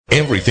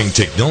Everything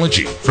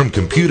technology, from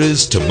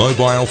computers to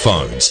mobile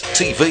phones,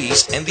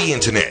 TVs and the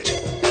internet.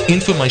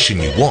 Information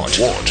you want,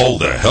 all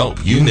the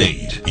help you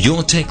need.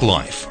 Your Tech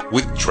Life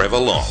with Trevor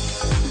Long.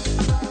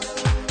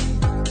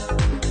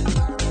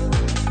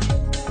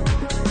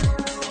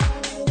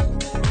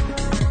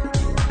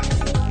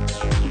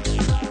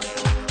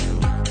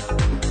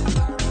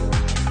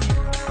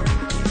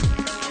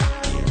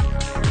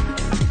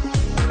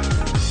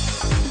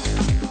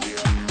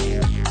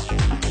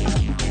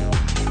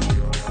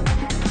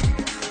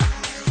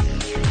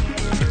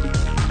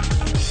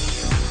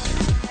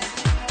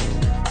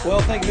 Well,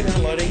 thank you for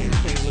downloading.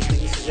 Thank you for listening.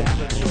 This is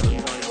episode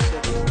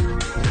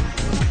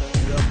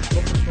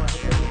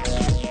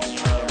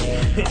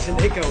 297. It's an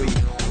echoey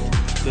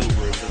little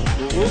group.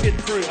 We'll get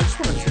through. I just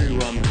wanted to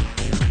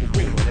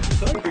bring an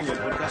episode, bring a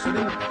podcast.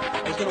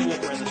 I was going to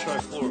walk around the show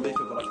floor a bit,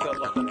 but I felt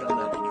like I've done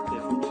that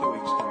there for 2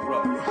 weeks in a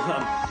row. I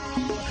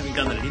haven't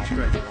done that at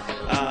Integrate.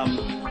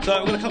 So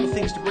I've got a couple of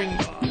things to bring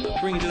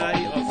you today.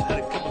 I've had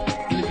a couple of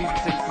interviews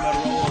with people from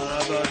Motorola and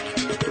Lenovo.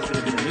 There's been a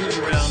bit of news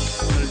around.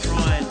 I'm going to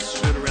try and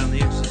skirt around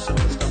the edges of some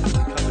of the stuff that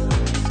we covered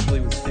extensively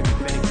with Stephen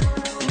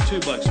Fennick and Two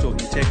Blokes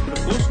Talking Tech. But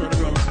of course, not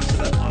everyone listens to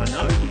that, I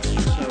know.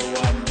 So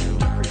I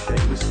appreciate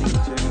you listening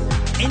to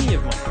any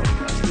of my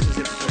podcasts. This is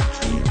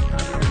episode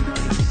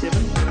 297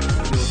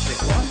 of Your Tech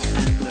Life,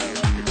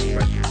 and it's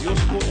great with your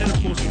support and, of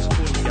course, the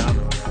support of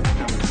Garmin,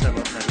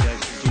 satellite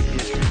navigation,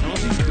 GPS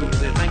technology. You do it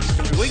there thanks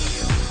every week.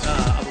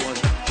 Otherwise,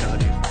 I have to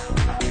charge you.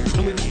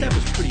 And we've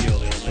established pretty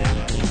early on there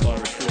via a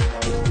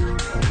short hold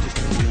just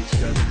a few weeks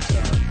ago that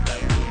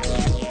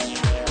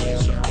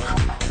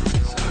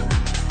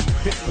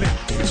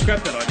we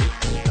scrapped that idea.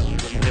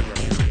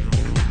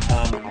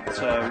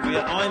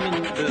 I'm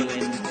in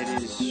Berlin.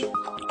 It is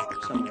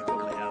somewhere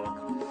about an hour.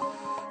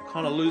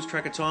 Kind of lose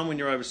track of time when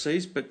you're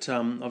overseas, but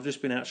I've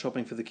just been out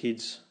shopping for the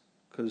kids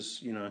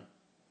because, you know,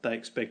 they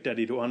expect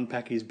Daddy to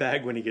unpack his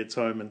bag when he gets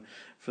home and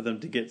for them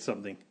to get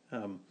something.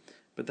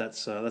 But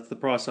that's the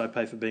price I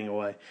pay for being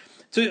away.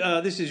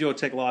 So this is Your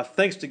Tech Life.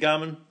 Thanks to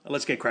Garmin.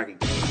 Let's get cracking.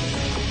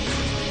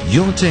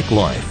 Your Tech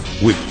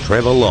Life with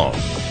Trevor Long.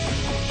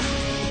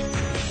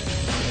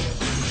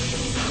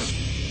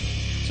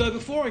 So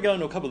before I go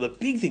into a couple of the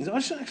big things, I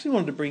just actually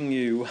wanted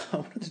to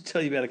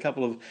tell you about a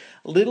couple of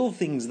little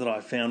things that I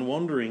found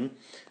wandering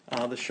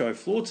the show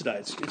floor today.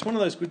 It's one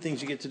of those good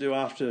things you get to do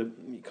after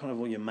kind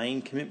of all your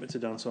main commitments are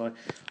done. So I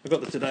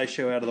got the Today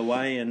Show out of the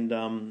way, and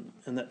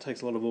that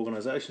takes a lot of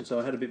organisation. So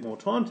I had a bit more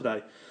time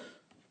today.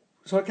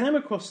 So I came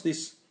across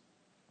this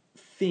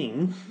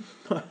thing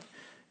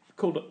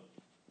called a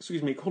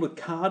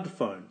card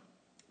phone.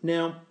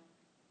 Now,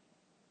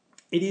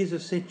 it is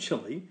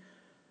essentially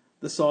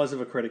the size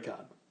of a credit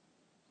card.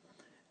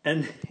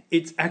 And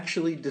it's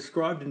actually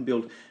described and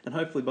built, and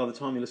hopefully by the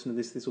time you listen to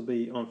this,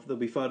 there'll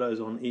be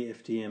photos on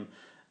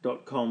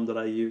eftm.com.au.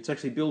 It's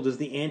actually billed as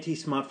the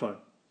anti-smartphone.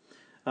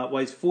 It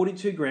weighs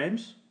 42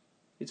 grams.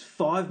 It's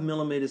 5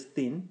 millimeters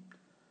thin.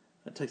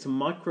 It takes a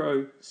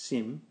micro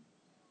SIM,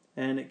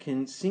 and it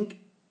can sync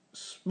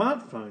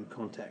smartphone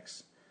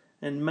contacts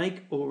and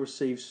make or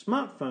receive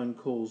smartphone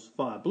calls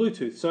via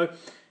Bluetooth. So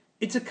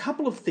it's a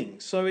couple of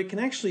things. So it can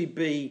actually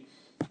be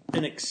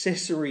an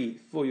accessory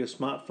for your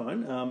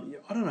smartphone.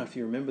 I don't know if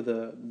you remember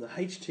the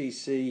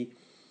HTC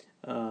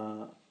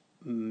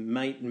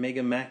Mate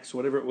Mega Max,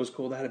 whatever it was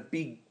called. They had a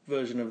big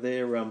version of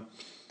their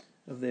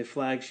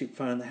flagship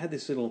phone. They had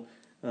this little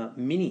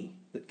mini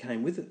that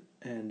came with it,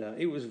 and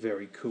it was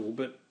very cool.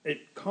 But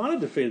it kind of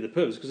defeated the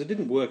purpose because it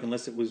didn't work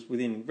unless it was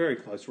within very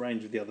close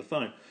range of the other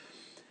phone.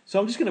 So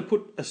I'm just going to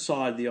put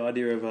aside the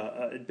idea of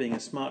it being a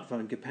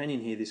smartphone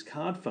companion here. This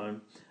card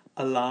phone.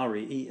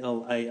 Alari,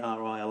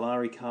 E-L-A-R-I,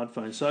 Alari card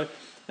phone. So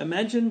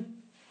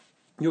imagine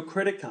your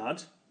credit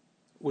card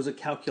was a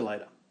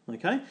calculator,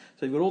 okay?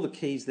 So you've got all the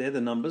keys there,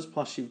 the numbers,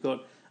 plus you've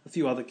got a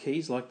few other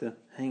keys like the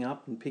hang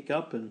up and pick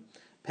up and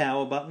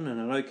power button and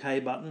an OK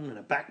button and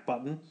a back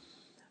button.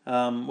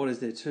 What is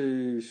there?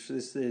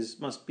 There's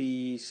must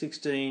be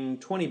 16,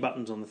 20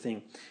 buttons on the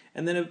thing.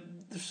 And then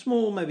a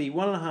small, maybe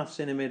 1.5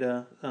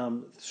 centimetre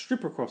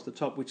strip across the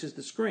top, which is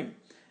the screen.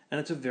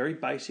 And it's a very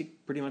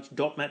basic, pretty much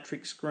dot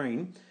matrix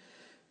screen.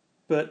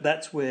 But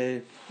that's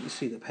where you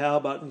see the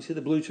power button, you see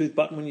the Bluetooth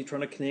button when you're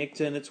trying to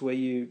connect, and it's where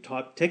you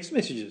type text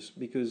messages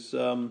because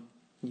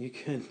you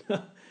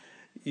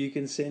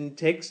can send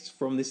texts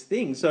from this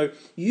thing. So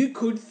you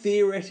could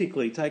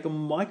theoretically take a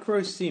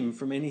micro SIM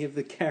from any of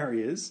the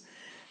carriers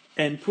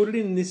and put it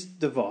in this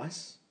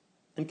device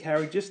and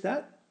carry just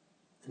that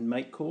and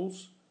make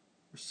calls,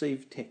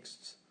 receive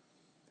texts.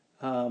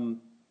 I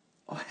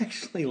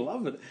actually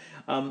love it.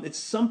 It's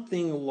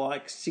something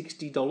like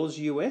 $60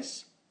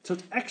 US. So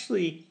it's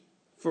actually,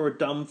 for a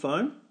dumb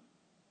phone,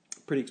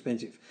 pretty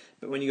expensive.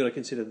 But when you've got to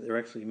consider that they're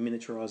actually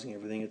miniaturising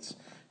everything, it's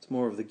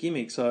more of the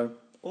gimmick. So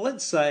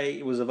let's say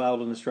it was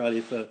available in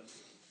Australia for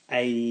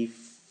 $85,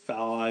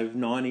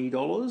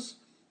 $90.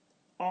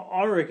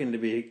 I reckon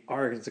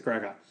it's a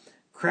cracker.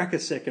 Cracker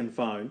second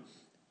phone,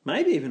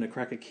 maybe even a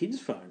cracker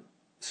kid's phone.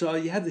 So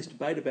you have this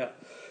debate about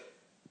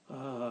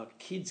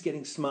kids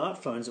getting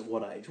smartphones at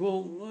what age?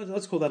 Well,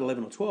 let's call that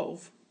 11 or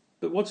 12.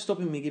 But what's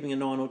stopping me giving a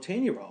 9 or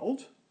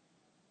 10-year-old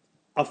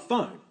a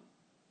phone?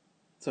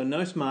 So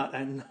no smart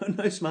and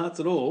no smarts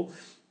at all,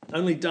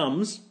 only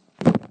dumbs,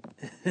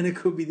 and it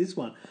could be this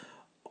one.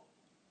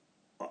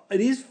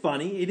 It is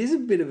funny. It is a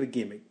bit of a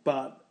gimmick,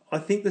 but I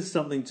think there's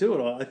something to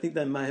it. I think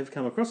they may have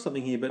come across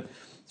something here, but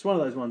it's one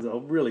of those ones that I'll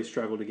really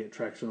struggle to get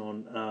traction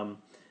on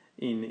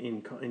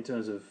in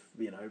terms of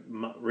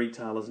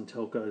retailers and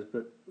telcos.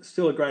 But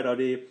still a great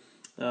idea.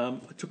 I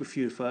took a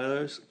few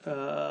photos.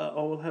 I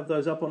will have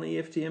those up on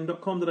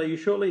EFTM.com.au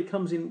shortly. It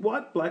comes in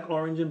white, black,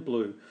 orange, and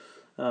blue.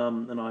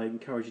 And I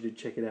encourage you to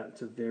check it out.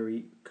 It's a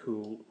very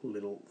cool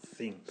little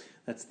thing.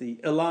 That's the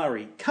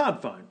Ilari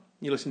card phone.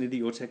 You're listening to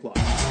Your Tech Life.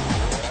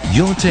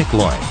 Your Tech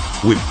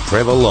Life with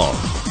Trevor Long.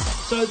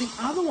 So the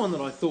other one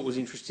that I thought was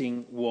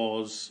interesting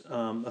was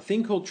a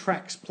thing called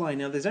Trax Play.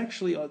 Now, there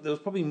was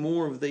probably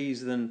more of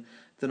these than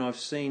I've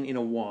seen in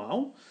a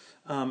while.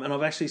 And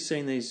I've actually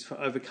seen these for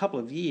over a couple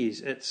of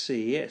years at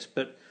CES.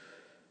 But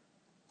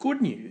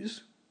good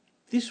news,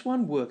 this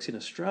one works in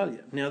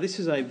Australia. Now, this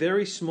is a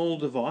very small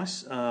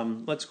device.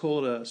 Let's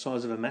call it a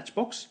size of a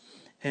matchbox.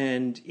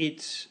 And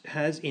it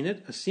has in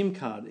it a SIM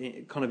card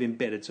kind of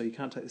embedded, so you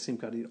can't take the SIM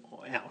card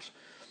out.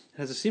 It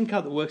has a SIM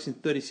card that works in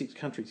 36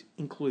 countries,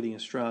 including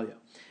Australia.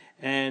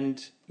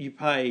 And you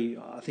pay,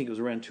 I think it was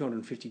around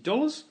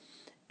 $250.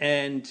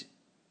 And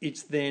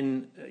it's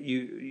then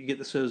you get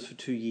the service for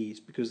 2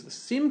 years because the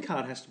SIM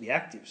card has to be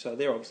active, so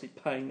they're obviously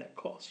paying that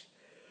cost,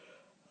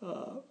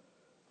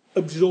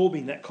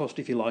 absorbing that cost,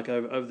 if you like,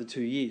 over the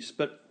 2 years.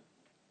 But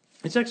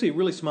it's actually a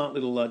really smart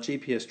little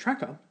GPS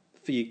tracker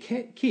for your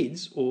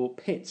kids or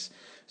pets.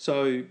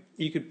 So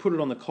you could put it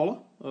on the collar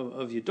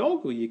of your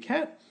dog or your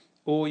cat,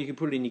 or you could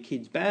put it in your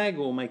kid's bag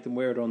or make them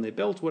wear it on their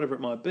belt, whatever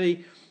it might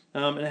be.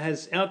 And it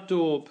has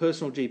outdoor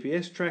personal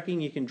GPS tracking.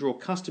 You can draw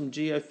custom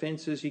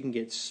geofences. You can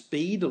get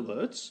speed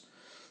alerts.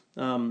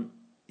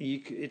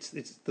 It's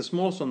the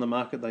smallest on the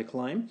market, they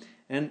claim.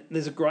 And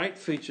there's a great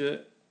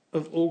feature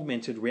of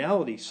augmented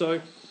reality.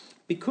 So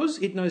because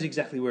it knows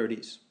exactly where it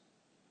is,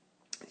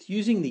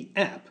 using the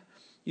app,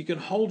 you can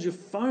hold your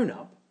phone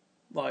up.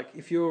 Like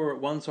if you're at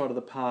one side of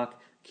the park,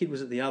 kid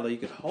was at the other, you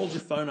could hold your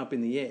phone up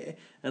in the air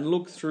and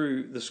look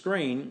through the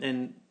screen,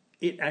 and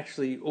it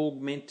actually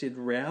augmented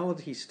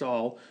reality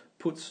style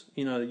puts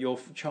your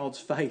child's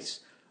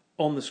face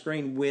on the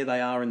screen where they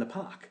are in the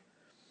park.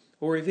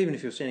 Or even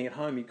if you're standing at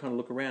home, you kind of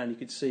look around, you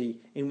could see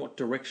in what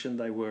direction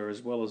they were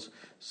as well as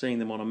seeing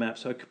them on a map.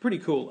 So a pretty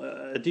cool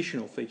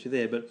additional feature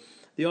there. But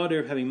the idea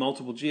of having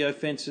multiple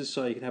geofences,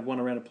 so you can have one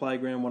around a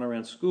playground, one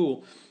around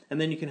school, and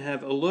then you can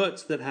have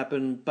alerts that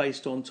happen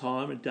based on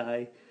time of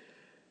day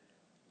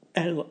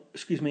and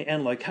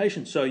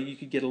location. So you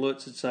could get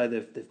alerts that say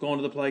they've gone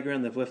to the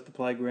playground, they've left the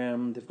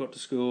playground, they've got to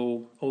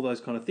school, all those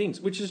kind of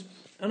things. Which is,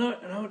 I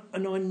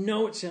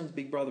know it sounds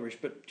big brotherish,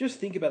 but just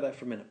think about that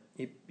for a minute.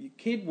 Your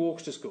kid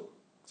walks to school.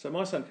 So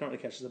my son currently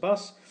catches a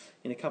bus.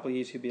 In a couple of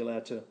years, he'll be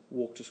allowed to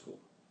walk to school.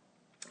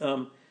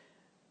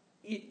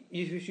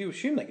 You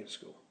assume they get to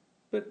school.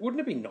 But wouldn't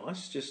it be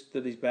nice just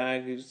that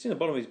it's in the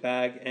bottom of his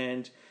bag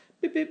and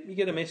beep, beep, you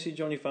get a message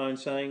on your phone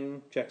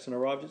saying Jackson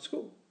arrived at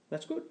school.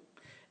 That's good.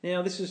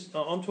 Now,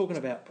 I'm talking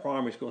about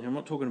primary school here. I'm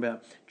not talking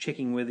about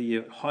checking whether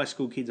your high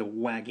school kids are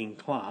wagging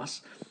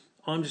class.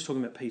 I'm just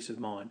talking about peace of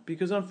mind.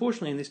 Because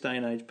unfortunately, in this day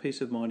and age,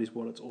 peace of mind is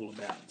what it's all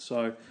about.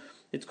 So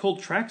it's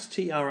called Trax,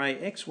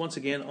 Trax. Once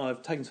again,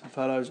 I've taken some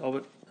photos of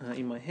it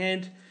in my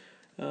hand.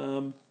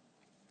 I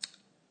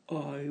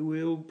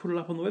will put it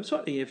up on the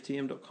website,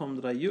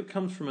 EFTM.com.au. It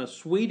comes from a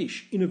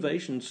Swedish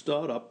innovation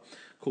startup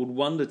called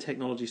Wonder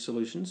Technology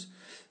Solutions.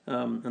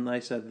 And they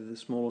say they're the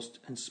smallest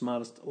and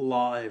smartest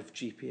live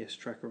GPS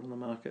tracker on the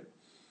market.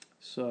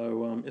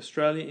 So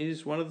Australia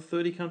is one of the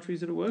 30 countries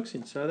that it works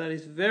in. So that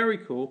is very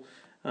cool.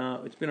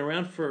 It's been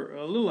around for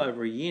a little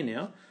over a year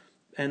now.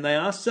 And they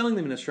are selling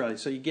them in Australia.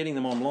 So you're getting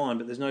them online,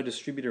 but there's no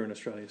distributor in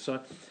Australia.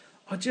 So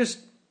I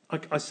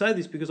say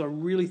this because I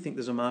really think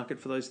there's a market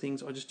for those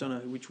things. I just don't know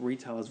which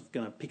retailer's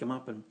going to pick them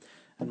up and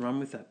run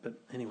with that. But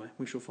anyway,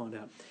 we shall find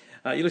out.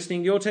 You're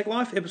listening to Your Tech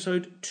Life,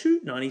 episode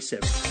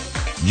 297.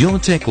 Your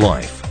Tech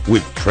Life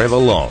with Trevor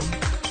Long.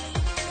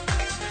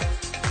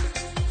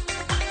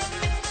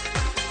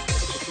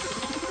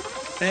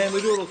 And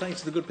we do it all thanks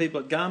to the good people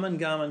at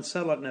Garmin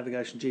Satellite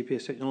Navigation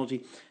GPS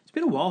Technology. It's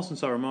been a while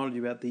since I reminded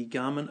you about the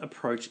Garmin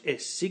Approach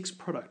S6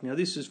 product. Now,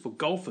 this is for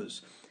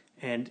golfers,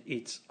 and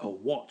it's a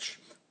watch.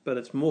 But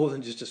it's more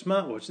than just a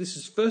smartwatch. This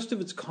is first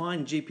of its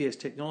kind GPS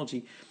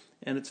technology,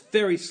 and it's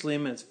very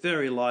slim, and it's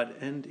very light,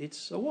 and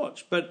it's a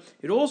watch. But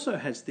it also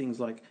has things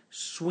like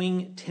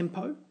swing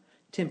tempo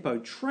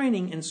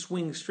training, and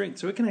swing strength.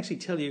 So it can actually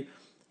tell you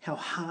how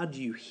hard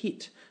you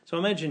hit. So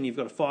imagine you've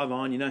got a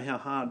 5-iron, you know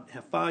how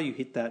far you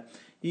hit that.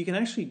 You can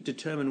actually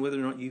determine whether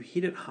or not you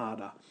hit it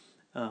harder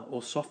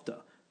or softer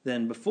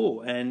than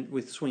before. And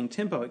with swing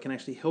tempo, it can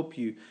actually help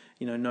you,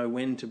 know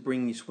when to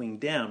bring your swing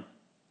down.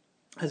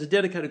 Has a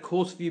dedicated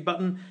course view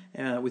button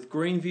with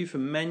green view for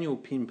manual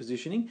pin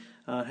positioning.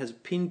 It has a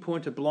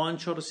pinpointer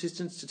blind shot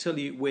assistance to tell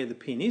you where the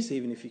pin is,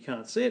 even if you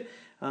can't see it.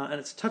 And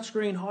it's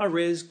touchscreen, high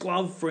res,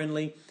 glove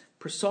friendly,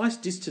 precise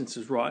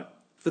distances right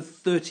for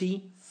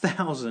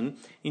 30,000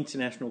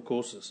 international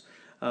courses.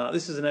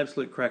 This is an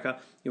absolute cracker.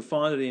 You'll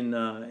find it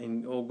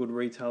in all good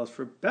retailers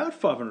for about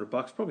 $500,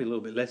 probably a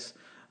little bit less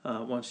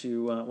once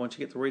you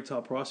get the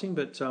retail pricing.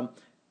 But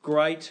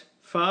great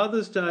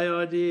Father's Day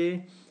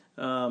idea.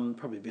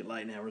 Probably a bit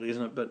late now, really,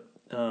 isn't it? But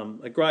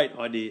a great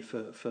idea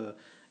for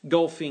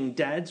golfing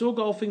dads or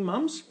golfing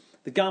mums.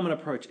 The Garmin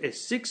Approach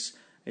S6.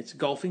 It's a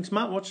golfing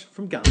smartwatch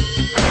from Garmin.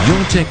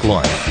 Your Tech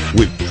Life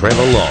with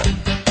Trevor Long.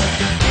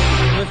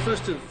 The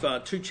first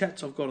of two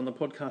chats I've got on the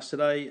podcast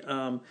today.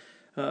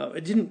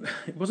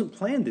 It wasn't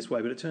planned this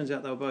way, but it turns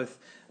out they were both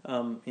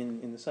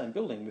in the same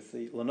building with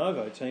the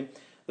Lenovo team.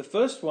 The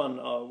first one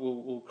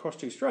we'll cross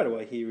to straight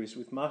away here is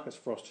with Marcus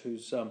Frost,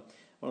 who's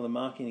one of the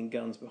marketing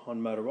guns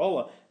behind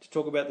Motorola, to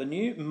talk about the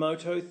new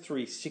Moto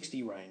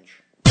 360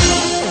 range.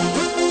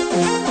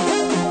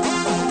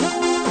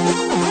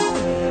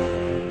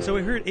 So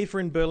we're here at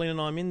IFA in Berlin,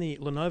 and I'm in the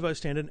Lenovo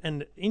stand.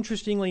 And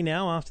interestingly,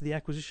 now after the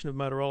acquisition of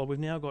Motorola, we've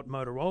now got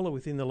Motorola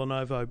within the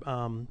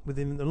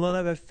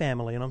Lenovo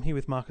family. And I'm here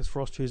with Marcus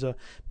Frost, who's a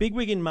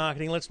bigwig in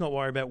marketing. Let's not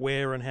worry about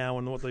where and how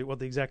and what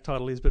the exact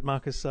title is. But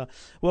Marcus,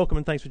 welcome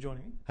and thanks for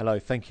joining me. Hello,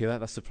 thank you.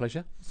 That's a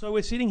pleasure. So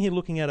we're sitting here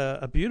looking at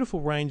a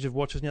beautiful range of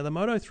watches. Now the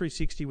Moto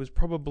 360 was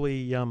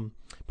probably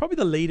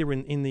the leader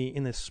in the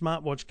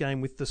smartwatch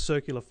game with the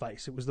circular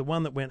face. It was the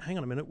one that went, hang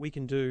on a minute, we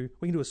can do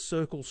a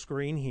circle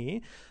screen here.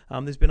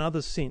 There's been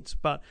others since,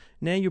 but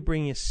now you're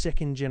bringing a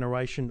second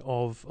generation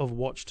of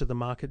watch to the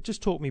market.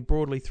 Just talk me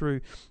broadly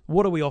through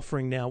what are we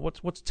offering now?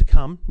 What's to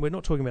come? We're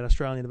not talking about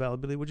Australian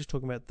availability. We're just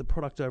talking about the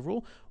product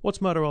overall. What's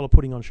Motorola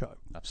putting on show?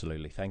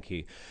 Absolutely, thank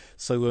you.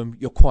 So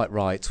you're quite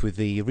right. With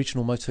the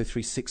original Moto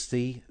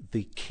 360,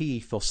 the key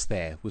ethos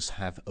there was to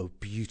have a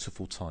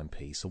beautiful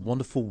timepiece, a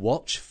wonderful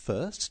watch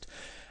first,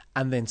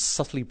 and then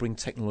subtly bring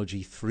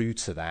technology through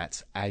to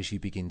that as you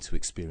begin to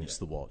experience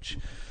the watch.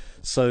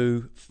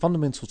 So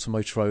fundamental to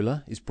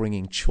Motorola is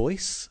bringing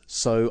choice.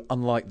 So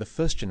unlike the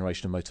first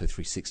generation of Moto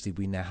 360,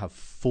 we now have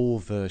 4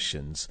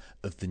 versions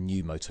of the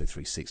new Moto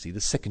 360,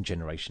 the second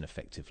generation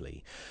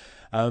effectively.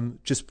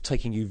 Just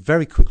taking you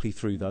very quickly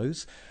through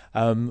those,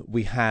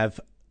 we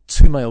have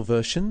 2 male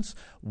versions.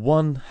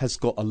 One has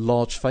got a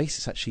large face.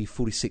 It's actually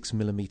 46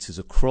 millimeters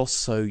across,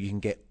 so you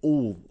can get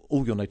all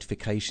your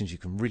notifications. You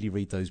can really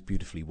read those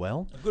beautifully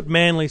well. A good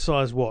manly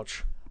sized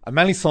watch. A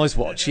manly size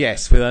watch,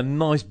 yes, with a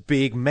nice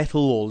big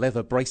metal or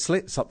leather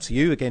bracelet. It's up to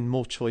you. Again,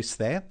 more choice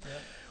there. Yeah.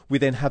 We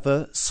then have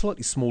a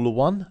slightly smaller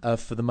one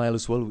for the male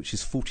as well, which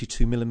is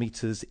 42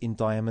 millimeters in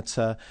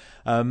diameter.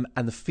 And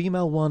the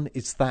female one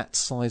is that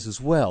size as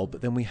well,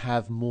 but then we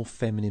have more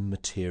feminine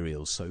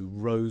materials. So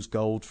rose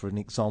gold, for an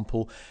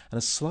example, and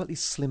a slightly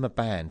slimmer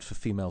band for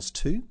females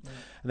too. Yeah.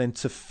 And then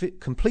to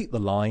complete the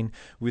line,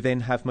 we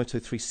then have Moto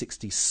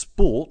 360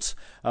 Sport,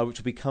 which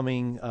will be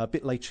coming a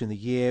bit later in the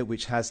year,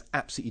 which has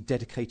absolutely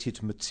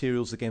dedicated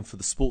materials again for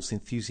the sports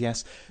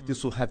enthusiasts.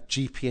 This will have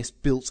GPS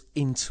built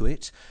into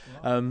it.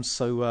 Wow.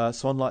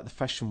 So unlike the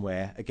fashion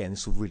wear, again,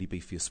 this will really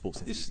be for your sports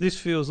enthusiasts. This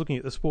feels, looking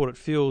at the Sport, it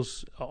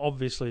feels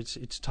obviously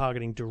it's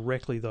targeting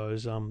directly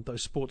those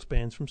sports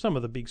bands from some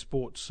of the big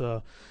sports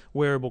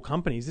wearable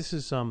companies. This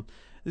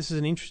is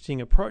an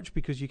interesting approach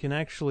because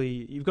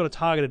you've got a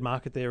targeted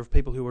market there of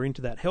people who are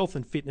into that health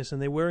and fitness,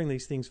 and they're wearing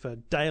these things for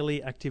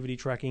daily activity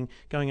tracking,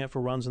 going out for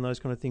runs and those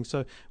kind of things.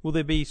 So will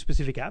there be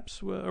specific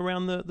apps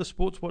around the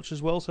sports watch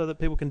as well so that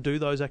people can do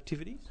those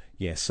activities?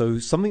 Yeah, so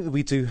something that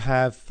we do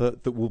have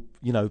that will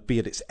be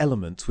at its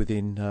element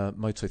within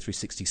Moto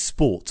 360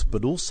 Sport,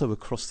 but also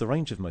across the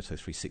range of Moto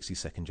 360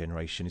 second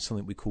generation is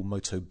something we call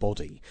Moto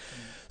Body.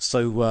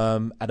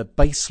 So at a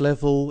base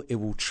level, it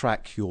will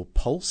track your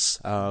pulse.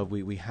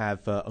 We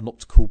have an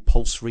optical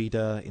pulse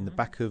reader in the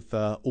back of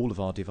all of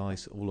our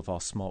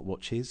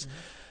smartwatches.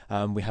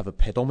 We have a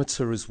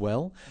pedometer as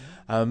well.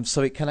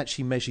 So it can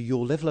actually measure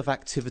your level of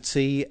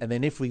activity, and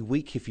then every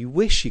week, if you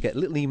wish, you get a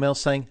little email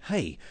saying,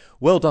 hey,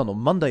 well done, on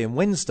Monday and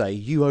Wednesday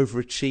you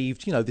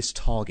overachieved this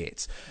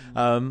target.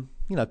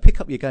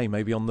 Pick up your game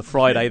maybe on the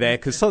Friday there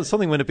because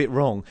something went a bit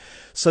wrong.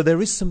 So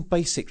there is some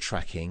basic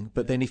tracking,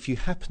 but then if you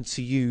happen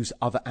to use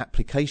other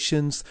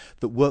applications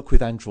that work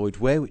with Android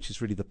Wear, which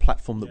is really the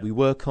platform that we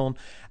work on,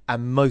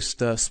 and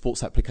most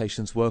sports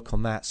applications work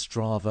on that,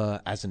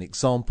 Strava as an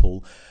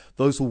example,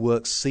 those will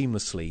work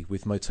seamlessly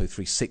with Moto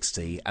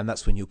 360, and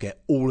that's when you'll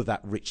get all of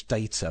that rich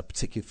data,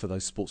 particularly for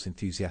those sports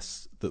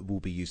enthusiasts that will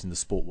be using the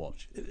sport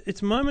watch.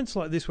 It's moments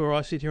like this where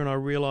I sit here and I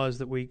realise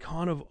that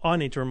I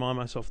need to remind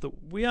myself that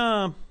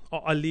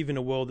I live in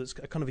a world that's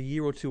kind of a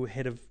year or two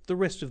ahead of the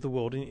rest of the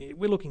world. And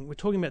we're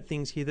talking about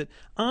things here that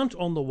aren't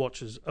on the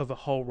watches of a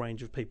whole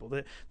range of people.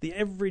 The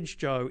average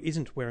Joe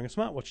isn't wearing a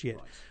smartwatch yet.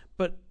 Right.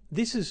 But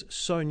this is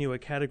so new a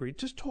category.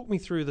 Just talk me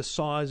through the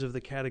size of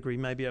the category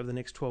maybe over the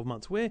next 12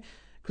 months.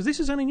 because this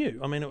is only new.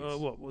 I mean,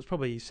 what was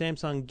probably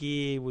Samsung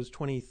Gear was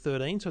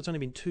 2013, so it's only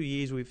been 2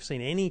 years we've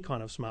seen any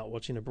kind of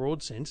smartwatch in a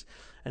broad sense,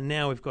 and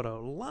now we've got a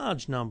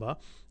large number.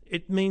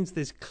 It means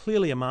there's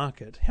clearly a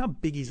market. How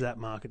big is that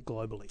market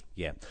globally?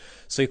 Yeah,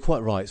 so you're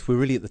quite right. We're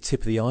really at the tip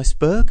of the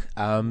iceberg,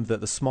 that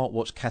the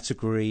smartwatch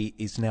category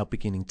is now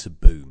beginning to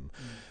boom.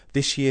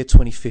 This year,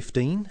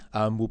 2015,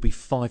 will be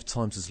 5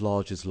 times as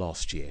large as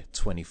last year,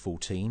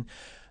 2014.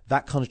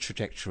 That kind of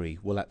trajectory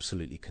will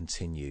absolutely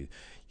continue.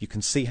 You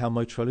can see how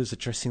Motorola is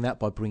addressing that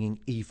by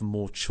bringing even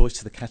more choice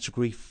to the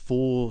category,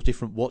 4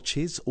 different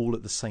watches all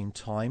at the same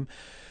time.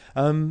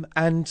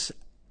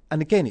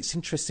 And again, it's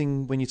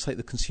interesting when you take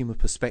the consumer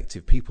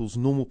perspective, people's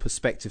normal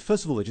perspective.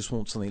 First of all, they just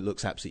want something that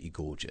looks absolutely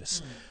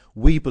gorgeous.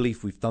 We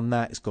believe we've done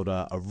that. It's got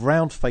a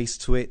round face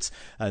to it.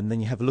 And then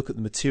you have a look at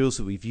the materials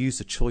that we've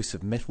used, a choice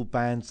of metal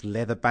bands,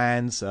 leather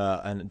bands,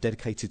 and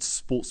dedicated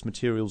sports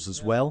materials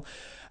as well.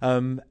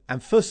 And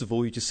first of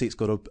all, you just see it's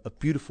got a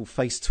beautiful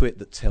face to it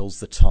that tells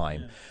the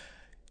time.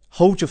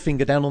 Hold your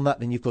finger down on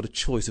that, then you've got a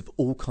choice of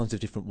all kinds of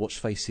different watch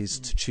faces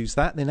to choose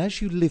that. Then as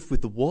you live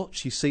with the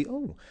watch, you see,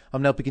 oh,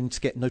 I'm now beginning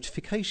to get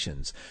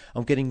notifications.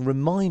 I'm getting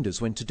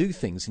reminders when to do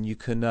things, and you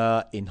can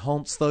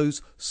enhance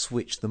those,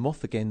 switch them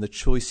off. Again, the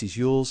choice is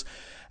yours.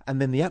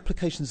 And then the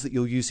applications that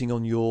you're using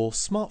on your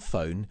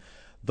smartphone,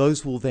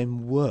 those will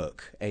then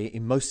work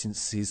in most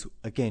instances,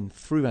 again,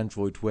 through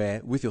Android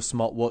Wear with your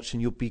smartwatch,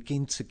 and you'll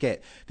begin to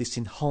get this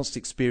enhanced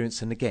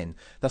experience. And again,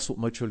 that's what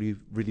Motorola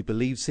really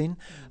believes in.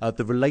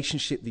 The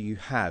relationship that you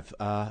have,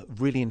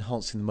 really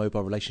enhancing the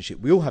mobile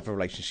relationship. We all have a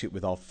relationship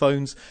with our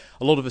phones.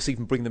 A lot of us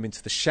even bring them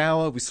into the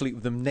shower. We sleep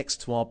with them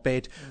next to our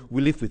bed.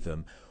 We live with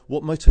them.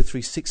 What Moto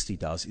 360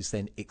 does is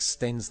then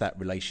extends that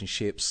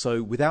relationship.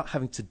 So without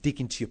having to dig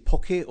into your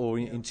pocket or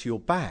into your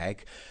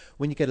bag,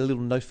 when you get a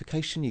little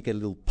notification, you get a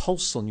little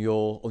pulse on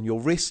your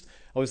wrist.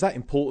 Oh, is that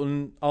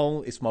important?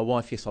 Oh, it's my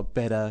wife. Yes, I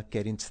better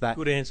get into that.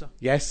 Good answer.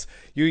 Yes.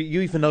 You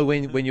even know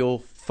when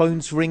your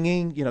phone's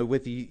ringing, you know,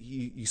 whether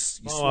you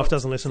my wife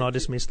doesn't listen. I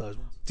dismiss those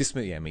ones.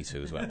 Yeah, me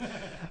too as well.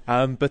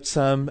 But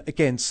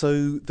again,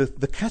 so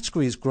the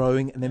category is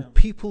growing, and then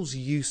people's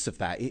use of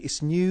that,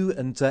 it's new,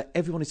 and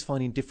everyone is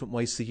finding different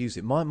ways to use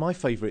it. My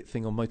favourite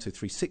thing on Moto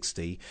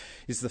 360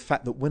 is the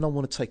fact that when I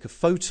want to take a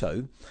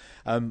photo,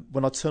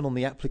 when I turn on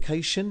the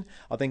application,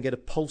 I then get a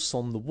pulse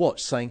on the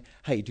watch saying,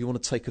 hey, do you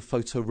want to take a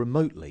photo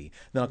remotely?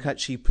 Then I can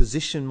actually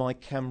position my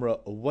camera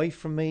away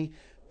from me,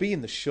 be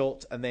in the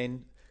shot, and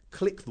then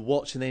click the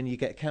watch, and then you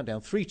get a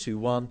countdown, 3, 2,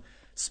 1,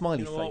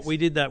 smiley face. What? We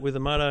did that with the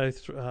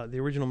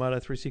original Moto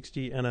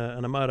 360 and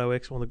a Moto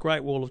X on the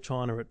Great Wall of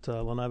China at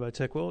Lenovo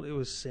Tech World. It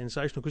was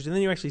sensational because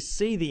then you actually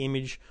see the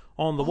image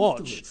on the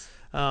watch.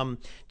 In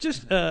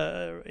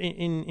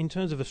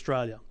terms of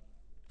Australia,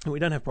 we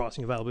don't have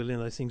pricing availability in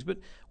those things, but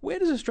where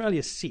does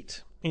Australia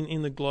sit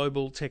in the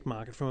global tech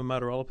market from a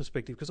Motorola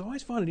perspective? Because I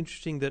always find it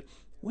interesting that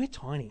we're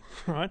tiny,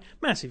 right?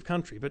 Massive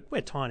country, but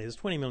we're tiny. There's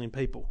 20 million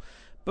people.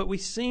 But we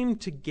seem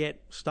to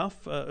get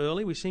stuff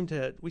early. We seem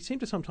to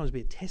sometimes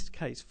be a test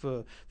case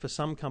for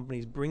some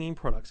companies bringing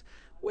products.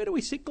 Where do we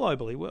sit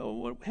globally?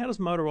 Well, how does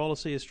Motorola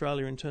see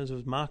Australia in terms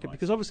of market?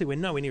 Because obviously we're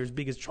nowhere near as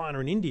big as China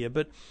and India,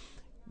 but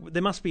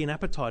there must be an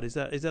appetite. Is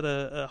that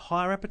a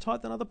higher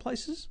appetite than other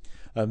places?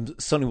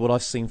 Certainly, what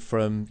I've seen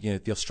from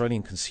the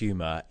Australian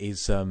consumer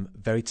is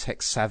very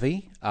tech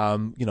savvy.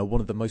 One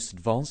of the most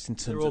advanced in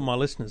terms. They're all my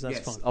listeners. That's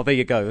fine. Oh, there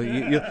you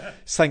go.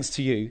 Thanks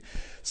to you.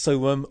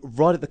 So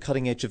right at the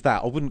cutting edge of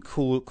that, I wouldn't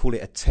call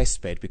it a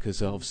test bed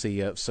because obviously,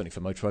 certainly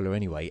for Motorola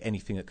anyway,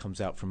 anything that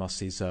comes out from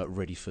us is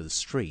ready for the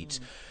street.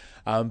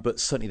 But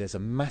certainly there's a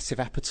massive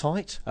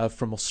appetite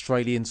from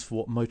Australians for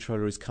what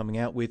Motorola is coming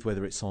out with,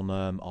 whether it's on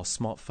our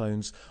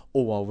smartphones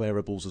or our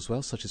wearables as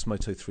well, such as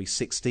Moto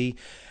 360.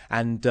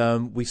 And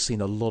we've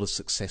seen a lot of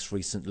success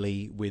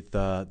recently with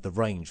the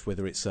range,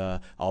 whether it's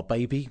our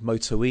baby,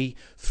 Moto E,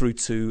 through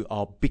to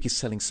our biggest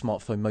selling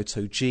smartphone,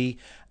 Moto G,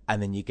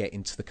 and then you get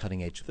into the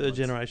cutting edge. Third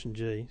generation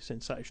G,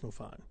 sensational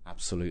phone.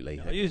 Absolutely.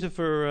 I used it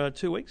for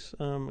 2 weeks,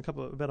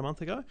 about a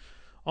month ago.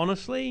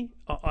 Honestly,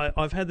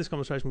 I've had this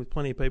conversation with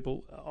plenty of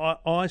people.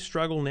 I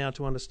struggle now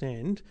to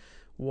understand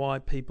why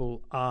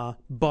people are,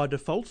 by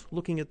default,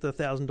 looking at the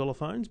 $1,000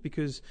 phones,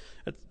 because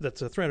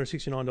that's a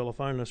 $369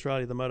 phone in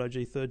Australia, the Moto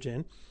G 3rd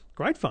Gen.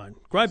 Great phone,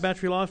 great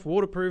battery life,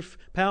 waterproof,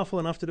 powerful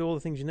enough to do all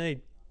the things you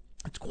need.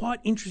 It's quite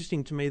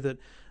interesting to me that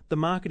the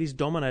market is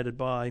dominated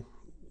by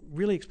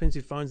really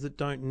expensive phones that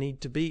don't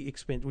need to be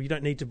expensive. Well, you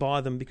don't need to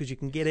buy them because you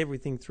can get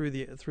everything through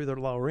the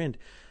lower end.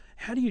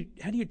 How do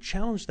you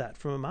challenge that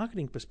from a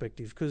marketing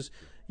perspective? Because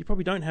you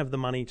probably don't have the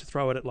money to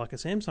throw at it like a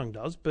Samsung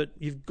does, but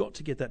you've got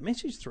to get that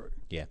message through.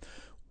 Yeah.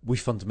 We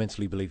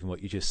fundamentally believe in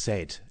what you just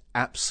said.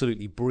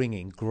 Absolutely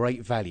bringing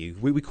great value.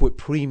 We call it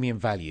premium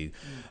value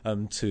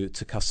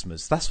to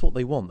customers. That's what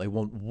they want. They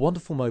want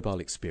wonderful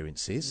mobile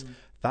experiences.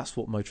 That's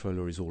what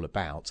Motorola is all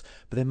about.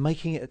 But they're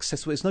making it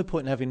accessible. There's no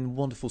point in having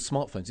wonderful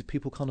smartphones if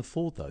people can't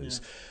afford those.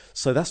 Yeah.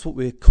 So that's what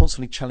we're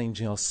constantly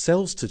challenging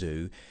ourselves to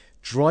do,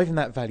 driving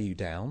that value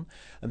down.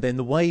 And then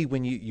the way,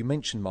 when you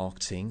mentioned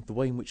marketing, the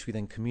way in which we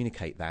then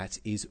communicate that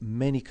is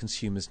many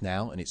consumers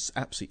now, and it's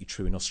absolutely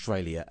true in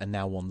Australia, are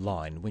now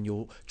online. When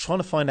you're trying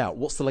to find out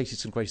what's the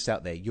latest and greatest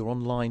out there, you're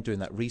online doing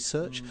that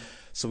research.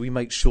 So we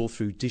make sure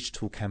through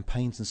digital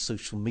campaigns and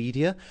social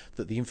media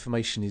that the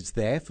information is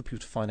there for people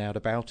to find out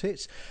about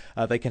it.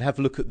 They can have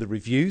a look at the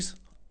reviews,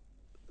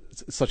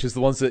 such as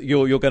the ones that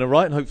you're going to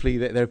write, and hopefully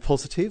they're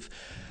positive,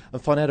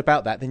 and find out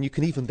about that. Then you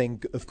can even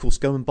then, of course,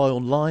 go and buy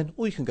online,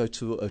 or you can go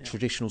to a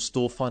traditional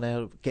store, find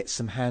out, get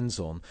some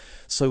hands-on.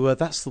 So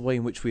that's the way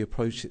in which we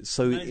approach it.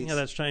 So amazing how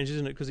that's changed,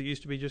 isn't it? Because it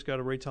used to be just go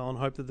to retail and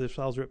hope that the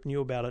sales rep knew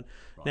about it.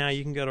 Right. Now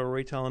you can go to a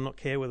retail and not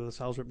care whether the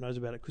sales rep knows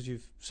about it because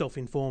you've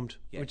self-informed,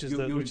 which is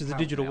the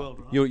digital world.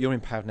 Right? You're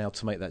empowered now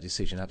to make that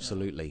decision.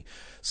 Absolutely. Yeah.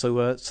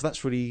 So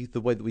that's really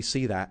the way that we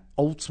see that.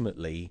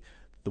 Ultimately,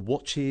 the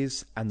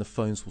watches and the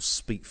phones will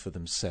speak for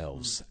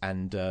themselves,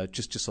 and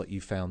just like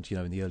you found,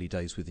 in the early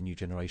days with the new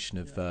generation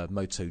of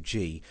Moto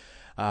G,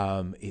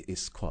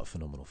 it's quite a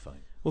phenomenal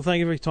phone. Well,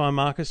 thank you for your time,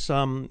 Marcus.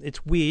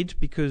 It's weird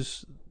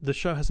because the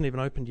show hasn't even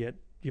opened yet.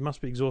 You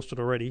must be exhausted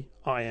already.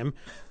 I am.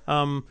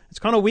 It's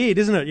kind of weird,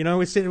 isn't it?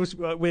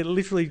 We're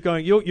literally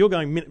going. You're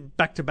going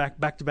back to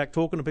back,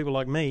 talking to people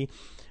like me.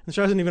 The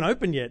show hasn't even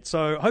opened yet,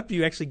 so I hope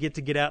you actually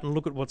get out and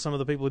look at what some of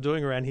the people are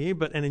doing around here,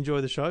 and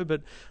enjoy the show.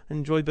 But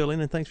enjoy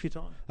Berlin, and thanks for your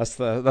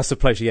time. That's a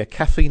pleasure. Yeah,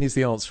 caffeine is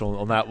the answer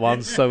on that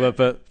one. So,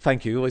 but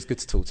thank you. Always good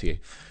to talk to you.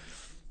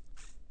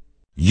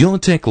 Your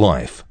Tech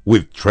Life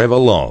with Trevor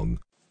Long.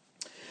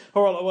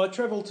 All right, well, I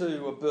travelled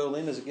to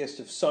Berlin as a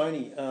guest of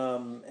Sony,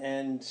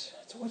 and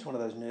it's always one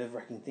of those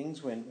nerve-wracking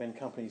things when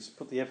companies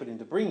put the effort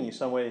into bringing you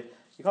somewhere.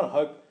 You kind of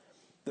hope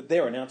that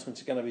their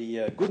announcements are going to be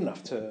good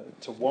enough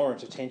to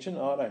warrant attention.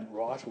 I don't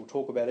write or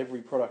talk about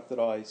every product that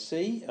I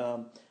see.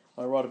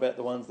 I write about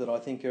the ones that I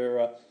think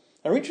are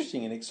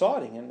interesting and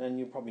exciting, and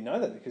you probably know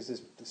that because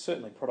there's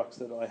certainly products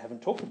that I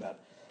haven't talked about.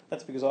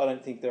 That's because I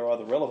don't think they're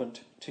either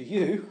relevant to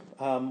you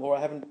or I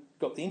haven't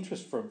got the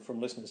interest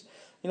from listeners.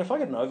 If I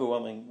get an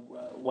overwhelming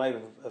wave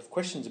of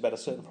questions about a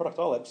certain product,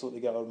 I'll absolutely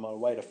go out of my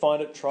way to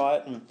find it, try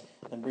it,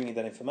 and bring you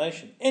that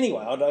information.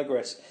 Anyway, I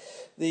digress.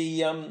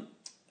 No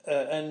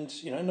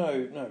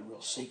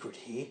real secret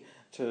here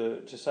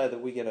to say that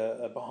we get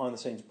a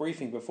behind-the-scenes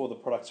briefing before the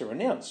products are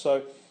announced.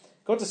 So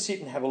got to sit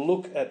and have a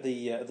look at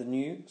the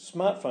new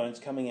smartphones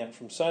coming out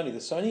from Sony, the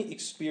Sony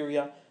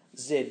Xperia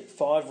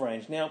Z5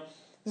 range. Now,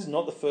 this is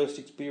not the first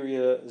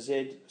Xperia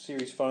Z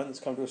series phone that's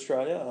come to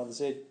Australia. The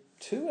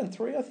Z2 and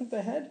 3, I think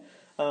they had.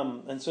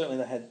 And certainly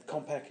they had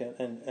compact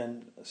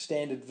and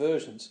standard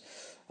versions.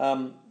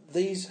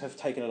 These have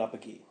taken it up a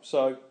gear.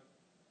 So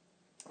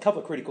a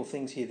couple of critical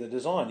things here. The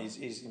design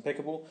is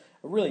impeccable.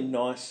 A really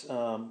nice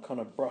kind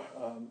of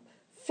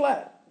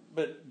flat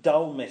but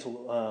dull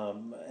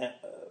metal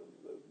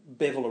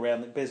bezel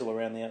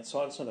around the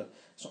outside. It's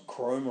not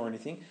chrome or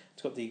anything.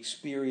 It's got the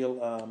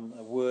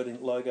Xperia word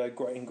and logo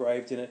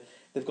engraved in it.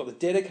 They've got the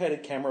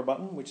dedicated camera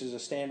button, which is a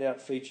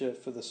standout feature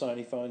for the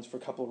Sony phones for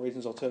a couple of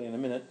reasons I'll tell you in a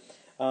minute.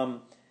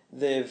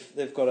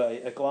 They've got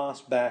a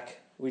glass back,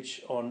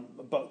 which on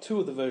but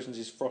two of the versions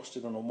is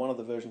frosted, and on one of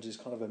the versions is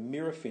kind of a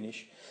mirror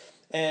finish,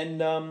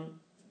 and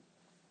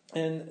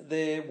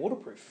they're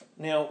waterproof.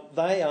 Now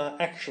they are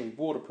actually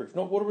waterproof,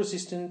 not water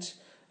resistant.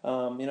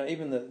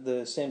 Even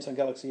the Samsung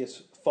Galaxy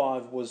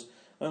S5 was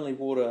only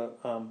water.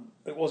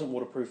 It wasn't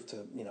waterproof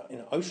to in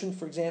an ocean,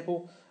 for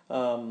example.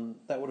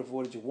 That would have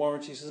avoided your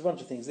warranties. There's a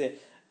bunch of things there.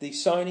 The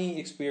Sony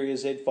Xperia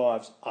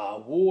Z5s are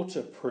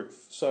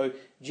waterproof, so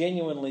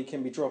genuinely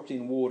can be dropped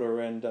in water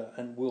and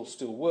will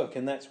still work,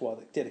 and that's why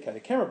the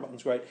dedicated camera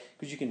button's great,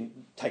 because you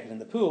can take it in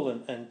the pool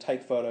and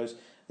take photos.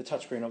 The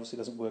touchscreen obviously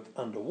doesn't work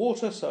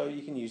underwater, so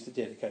you can use the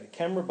dedicated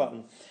camera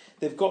button.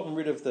 They've gotten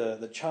rid of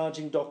the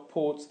charging dock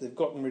ports. They've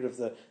gotten rid of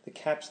the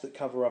caps that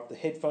cover up the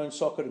headphone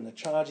socket and the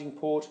charging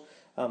port.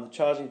 The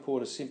charging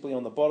port is simply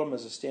on the bottom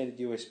as a standard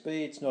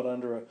USB. It's not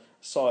under a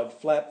side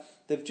flap.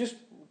 They've just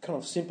kind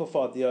of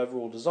simplified the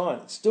overall design.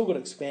 It's still got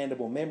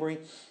expandable memory,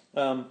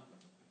 and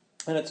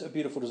it's a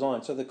beautiful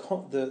design. So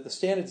the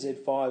standard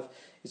Z5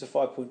 is a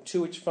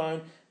 5.2-inch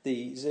phone.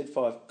 The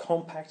Z5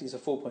 Compact is a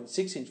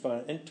 4.6-inch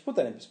phone. And to put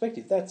that in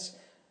perspective, that's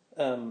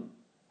only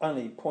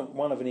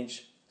 0.1 of an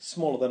inch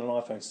smaller than an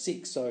iPhone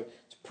 6. So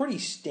it's pretty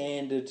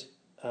standard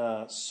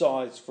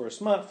size for a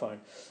smartphone.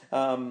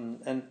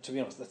 And to be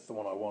honest, that's the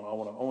one I want. I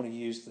want to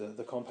use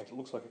the Compact. It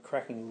looks like a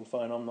cracking little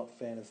phone. I'm not a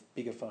fan of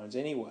bigger phones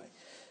anyway.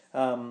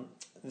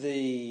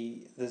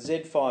 The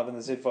Z5 and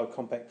the Z5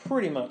 Compact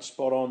pretty much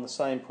spot on, the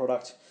same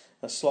product,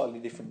 slightly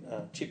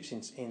different chips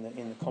in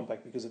the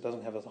Compact because it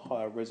doesn't have a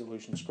higher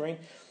resolution screen.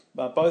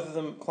 Both of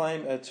them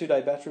claim a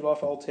 2-day battery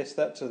life. I'll test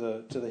that to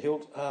the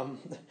hilt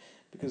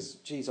because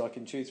geez, I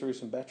can chew through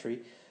some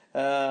battery.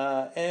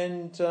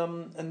 And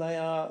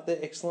they're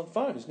excellent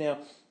phones. Now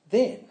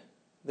then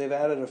they've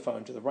added a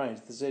phone to the range,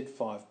 the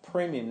Z5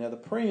 Premium. Now the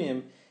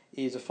Premium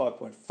is a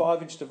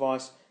 5.5-inch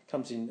device.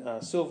 Comes in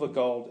silver,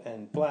 gold,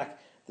 and black.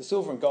 The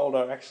silver and gold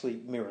are actually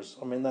mirrors.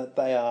 I mean, that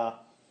they are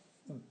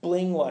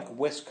bling like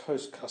West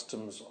Coast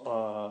Customs.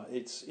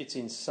 It's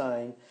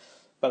insane.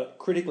 But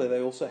critically,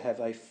 they also have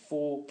a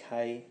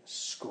 4K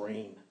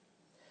screen.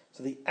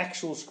 So the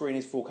actual screen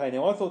is 4K.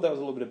 Now, I thought that was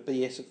a little bit of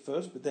BS at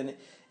first, but then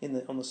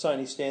on the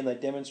Sony stand, they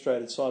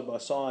demonstrated side by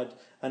side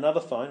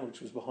another phone,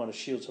 which was behind a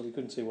shield, so we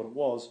couldn't see what it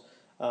was,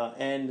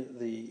 and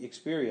the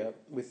Xperia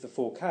with the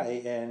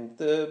 4K, and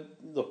the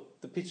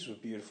pictures were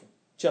beautiful,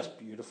 just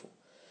beautiful.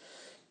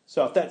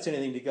 So if that's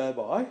anything to go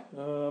by,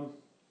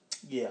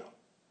 yeah,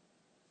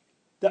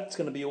 that's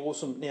going to be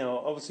awesome. Now,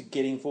 obviously,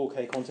 getting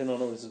 4K content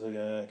on it is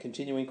a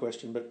continuing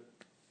question, but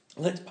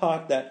let's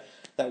park that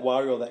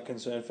worry or that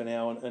concern for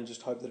now and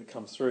just hope that it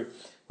comes through.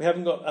 We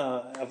haven't got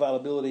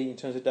availability in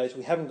terms of dates.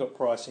 We haven't got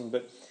pricing,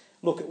 but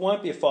look, it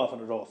won't be a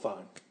 $500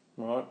 phone,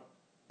 right?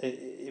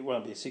 It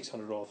won't be a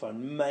 $600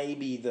 phone.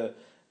 Maybe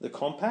the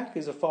compact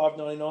is a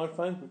 $599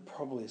 phone, but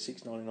probably a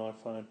 $699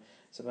 phone.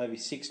 So maybe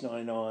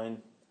 $699,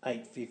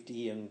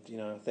 $850, and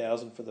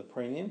 $1,000 for the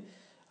premium.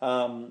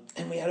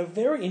 And we had a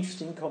very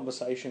interesting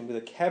conversation with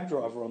a cab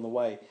driver on the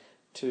way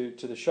to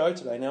the show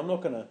today. Now, I'm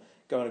not going to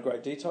go into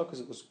great detail because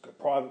it was a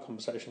private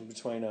conversation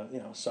between a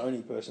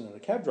Sony person and a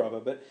cab driver.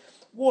 But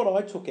what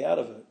I took out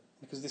of it,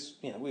 because this,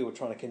 we were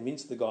trying to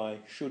convince the guy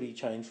should he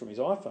change from his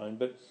iPhone,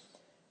 but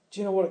do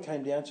you know what it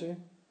came down to? It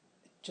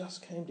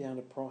just came down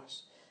to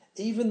price.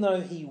 Even though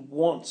he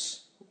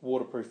wants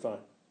waterproof phone,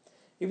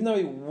 even though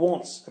he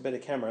wants a better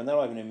camera, and they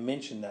don't even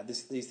mention that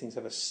these things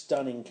have a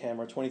stunning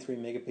camera, 23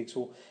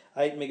 megapixel,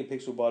 8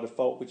 megapixel by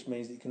default, which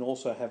means that you can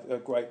also have a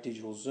great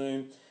digital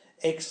zoom,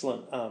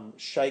 excellent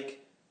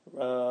shake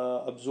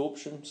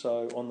absorption,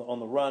 so on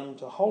the run,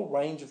 a whole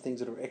range of things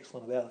that are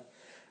excellent about it.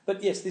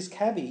 But yes, this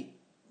cabbie,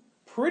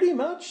 pretty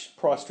much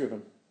price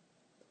driven.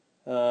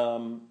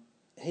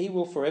 He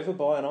will forever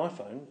buy an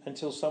iPhone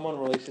until someone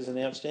releases an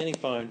outstanding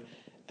phone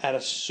at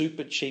a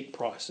super cheap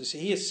price. So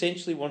he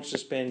essentially wants to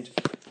spend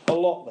a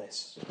lot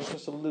less,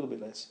 just a little bit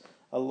less,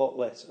 a lot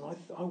less. And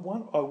I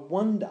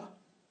wonder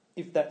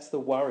if that's the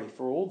worry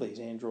for all these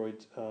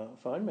Android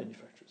phone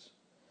manufacturers.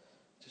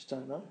 Just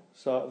don't know.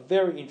 So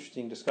very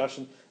interesting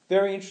discussion,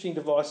 very interesting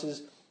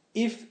devices.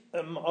 If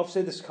I've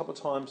said this a couple of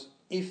times,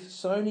 if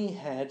Sony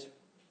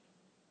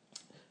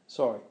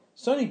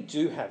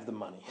do have the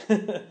money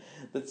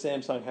that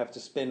Samsung have to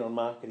spend on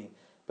marketing,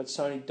 but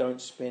Sony don't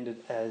spend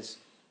it as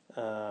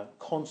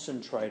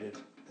concentrated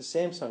as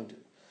Samsung do.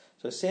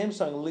 So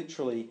Samsung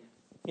literally,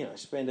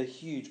 spend a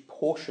huge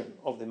portion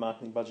of their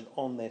marketing budget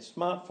on their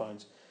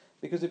smartphones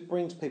because it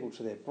brings people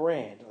to their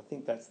brand. I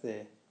think that's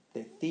their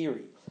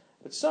theory.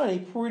 But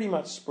Sony pretty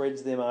much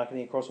spreads their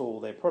marketing across all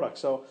their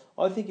products. So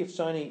I think if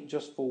Sony,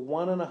 just for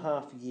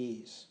 1.5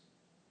 years,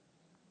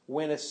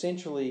 when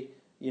essentially,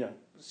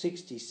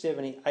 60,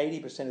 70,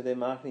 80% of their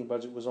marketing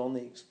budget was on the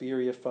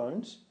Xperia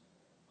phones,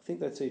 I think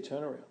they'd see a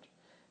turnaround.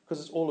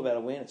 Because it's all about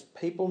awareness.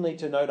 People need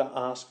to know to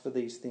ask for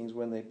these things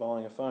when they're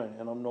buying a phone,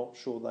 and I'm not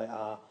sure they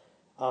are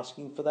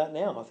asking for that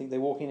now. I think they're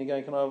walking in and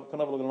going, can I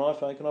have a look at an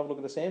iPhone, can I have a look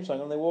at a Samsung,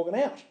 and they're walking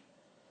out.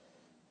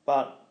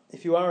 But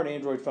if you are an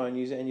Android phone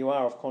user and you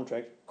are off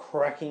contract,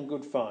 cracking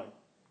good phone.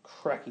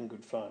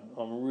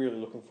 I'm really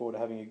looking forward to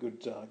having a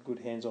good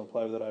hands-on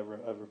play with it over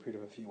a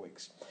period of a few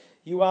weeks.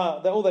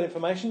 All that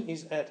information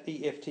is at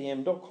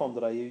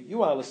eftm.com.au.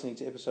 You are listening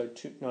to episode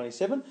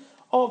 297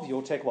 of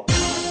Your Tech Life.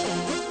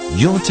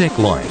 Your Tech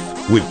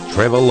Life with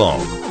Trevor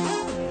Long.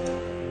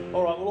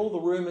 All right. Well, all the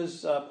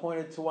rumours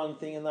pointed to one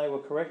thing, and they were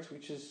correct,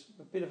 which is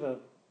a bit of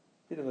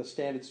a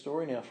standard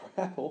story now for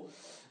Apple.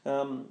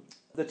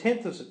 The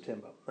 10th of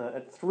September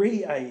at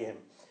 3 a.m.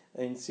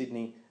 in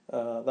Sydney,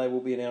 they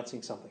will be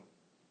announcing something.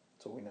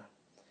 That's all we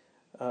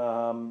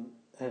know.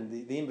 And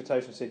the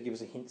invitation said, "Give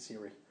us a hint,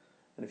 Siri."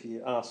 And if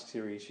you ask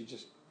Siri, she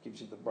just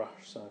gives you the brush,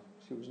 so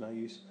she was no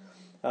use.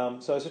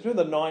 So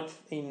September the 9th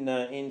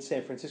in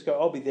San Francisco,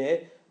 I'll be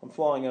there. I'm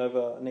flying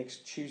over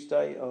next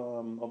Tuesday.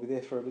 I'll be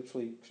there for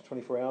literally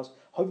 24 hours.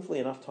 Hopefully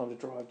enough time to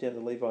drive down to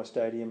the Levi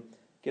Stadium,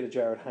 get a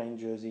Jared Hayne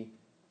jersey,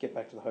 get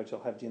back to the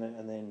hotel, have dinner,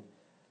 and then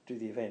do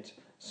the event.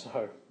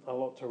 So a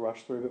lot to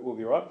rush through, but we'll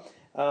be right.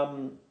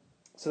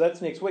 So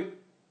that's next week.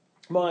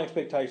 My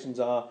expectations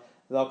are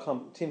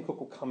Tim Cook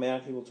will come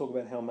out. He will talk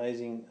about how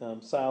amazing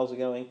sales are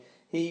going.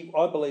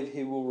 I believe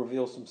he will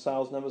reveal some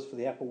sales numbers for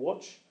the Apple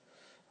Watch.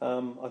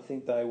 I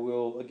think they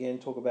will, again,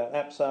 talk about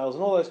app sales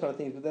and all those kind of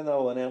things, but then they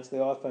will announce the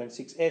iPhone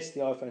 6S, the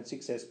iPhone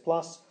 6S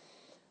Plus,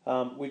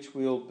 which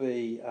will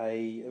be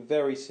a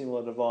very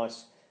similar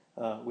device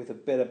with a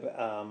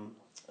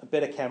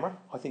better camera.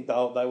 I think they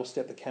will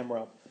step the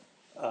camera up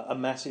a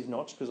massive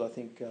notch because I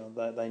think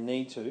they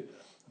need to.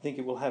 I think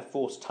it will have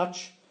Force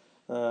Touch,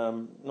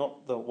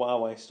 not the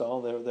Huawei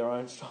style, their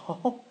own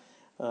style.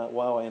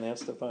 Huawei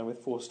announced the phone with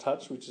Force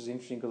Touch, which is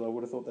interesting because I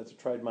would have thought that's a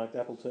trademarked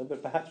Apple term,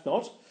 but perhaps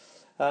not.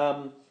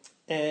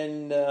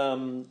 And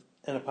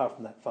apart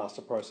from that,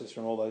 faster processor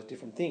and all those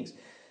different things.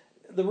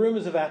 The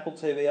rumours of Apple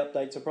TV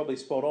updates are probably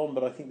spot on,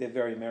 but I think they're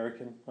very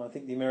American. I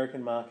think the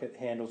American market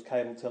handles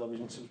cable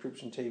television,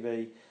 subscription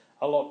TV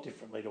a lot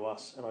differently to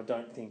us, and I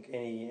don't think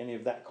any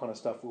of that kind of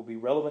stuff will be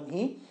relevant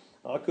here.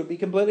 I could be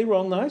completely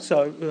wrong though,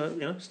 so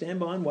stand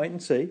by and wait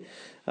and see.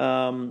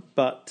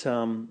 But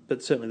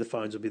certainly the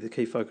phones will be the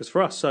key focus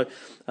for us. So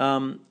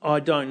I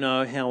don't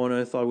know how on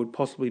earth I would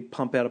possibly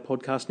pump out a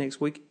podcast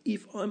next week,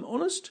 if I'm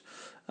honest.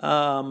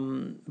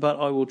 But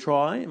I will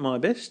try my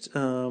best,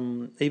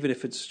 even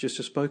if it's just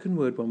a spoken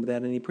word one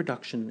without any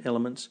production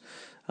elements.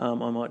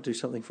 I might do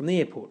something from the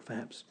airport,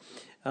 perhaps.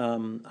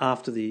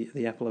 After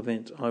the Apple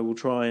event, I will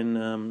try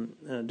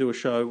and do a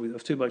show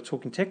of Two Blokes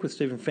Talking Tech with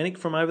Stephen Fennick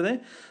from over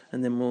there,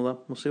 and then we'll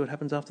see what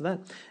happens after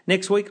that.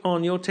 Next week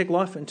on Your Tech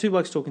Life and Two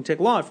Blokes Talking Tech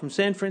live from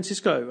San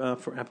Francisco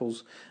for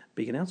Apple's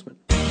big announcement.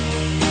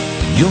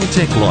 Your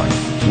Tech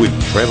Life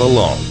with Trevor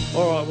Long.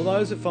 All right, well,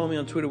 those that follow me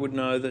on Twitter would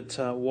know that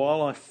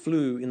while I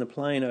flew in the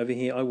plane over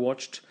here, I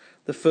watched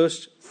the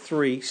first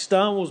 3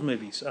 Star Wars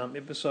movies,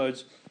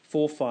 episodes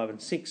 4, 5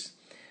 and 6.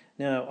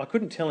 Now, I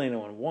couldn't tell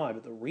anyone why,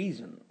 but the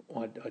reason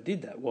I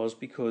did that was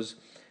because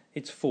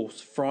it's Force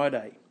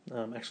Friday,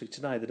 actually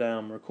today, the day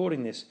I'm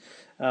recording this,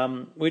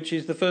 which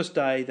is the first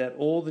day that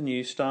all the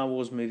new Star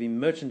Wars movie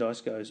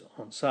merchandise goes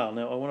on sale.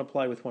 Now, I want to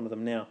play with one of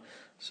them now,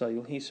 so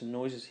you'll hear some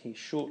noises here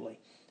shortly.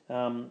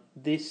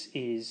 This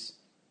is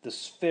the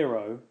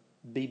Sphero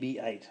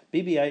BB-8.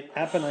 BB-8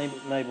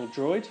 app-enabled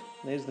droid.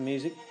 There's the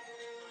music.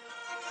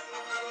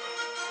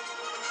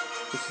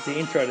 This is the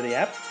intro to the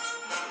app.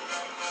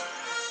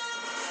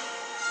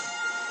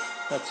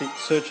 That's it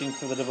searching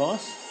for the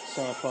device.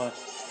 So if I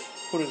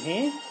put it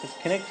here, it's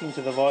connecting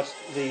to the device.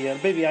 The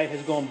BB-8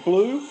 has gone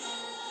blue.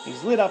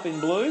 He's lit up in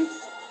blue.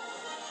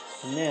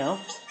 And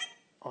now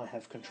I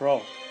have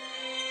control.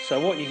 So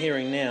what you're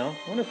hearing now,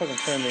 I wonder if I can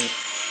turn the...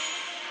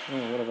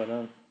 Oh, what have I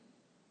done?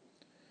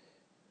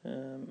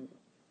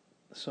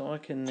 So I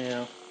can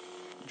now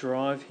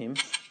drive him.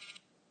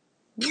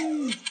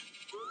 Woo.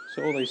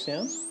 So all these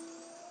sounds.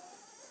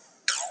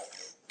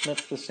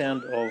 That's the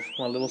sound of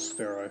my little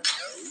Sphero.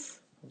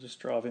 I'll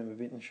just drive him a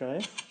bit and show you.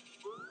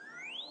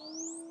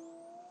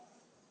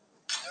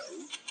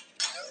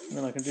 And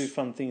then I can do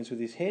fun things with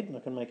his head, and I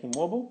can make him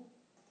wobble.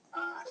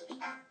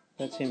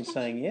 That's him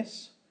saying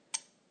yes.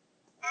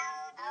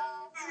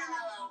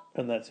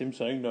 And that's him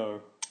saying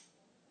no.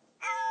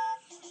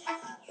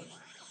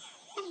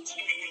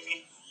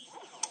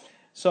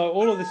 So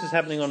all of this is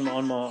happening on an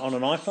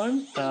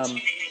iPhone.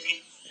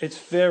 It's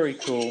very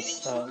cool.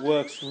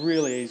 Works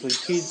really easily.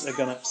 Kids are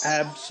going to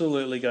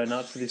absolutely go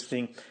nuts for this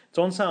thing. It's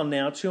on sale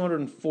now,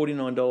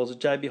 $249 at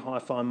JB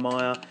Hi-Fi,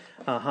 Maya,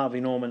 Harvey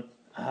Norman.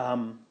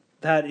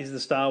 That is the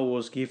Star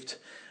Wars gift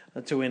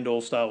to end all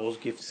Star Wars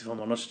gifts, if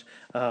I'm honest.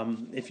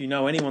 If you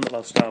know anyone that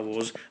loves Star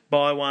Wars,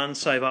 buy one,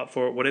 save up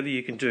for it, whatever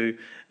you can do.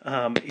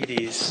 It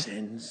is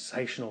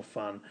sensational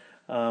fun.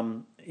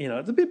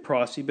 It's a bit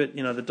pricey, but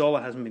the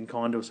dollar hasn't been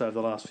kind to us over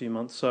the last few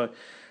months.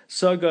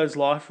 So goes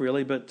life,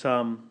 really. But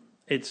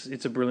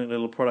it's a brilliant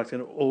little product,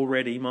 and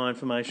already my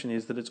information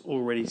is that it's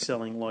already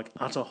selling like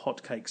utter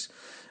hotcakes.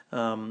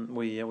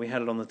 We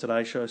had it on the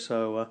Today Show,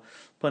 so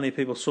plenty of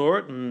people saw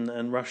it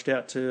and rushed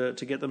out to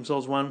get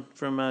themselves one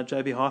from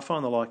JB Hi-Fi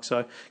and the like.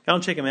 So go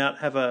and check them out.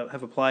 Have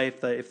a play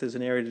if there's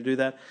an area to do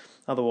that.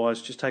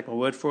 Otherwise, just take my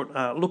word for it.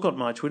 Look at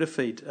my Twitter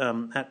feed,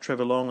 at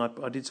Trevor Long.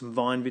 I did some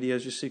Vine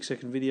videos, just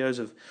 6-second videos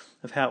of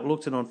how it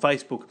looked. And on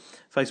Facebook,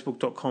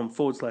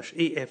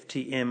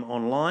 facebook.com/EFTM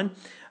online.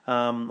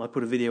 I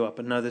put a video up,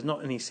 and no, there's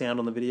not any sound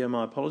on the video,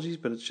 my apologies,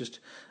 but it's just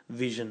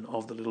vision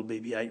of the little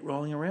BB-8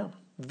 rolling around.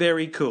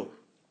 Very cool.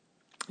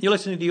 You're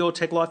listening to Your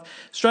Tech Life.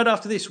 Straight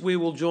after this, we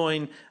will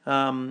join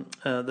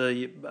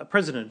the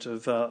president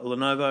of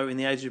Lenovo in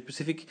the Asia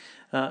Pacific,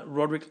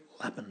 Roderick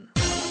Lappin.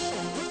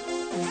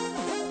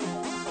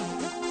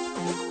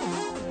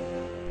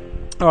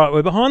 All right,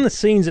 we're behind the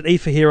scenes at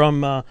IFA here.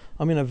 I'm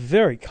in a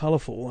very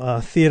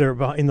colourful theatre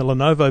in the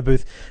Lenovo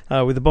booth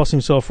with the boss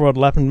himself, Rod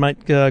Lappin.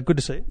 Mate, good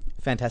to see you.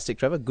 Fantastic,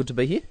 Trevor. Good to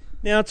be here.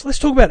 Now, let's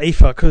talk about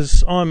IFA,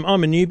 because I'm a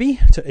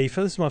newbie to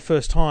IFA. This is my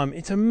first time.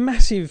 It's a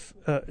massive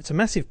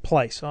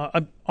place.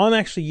 I'm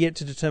actually yet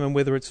to determine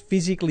whether it's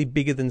physically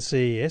bigger than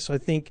CES. I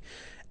think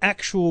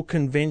actual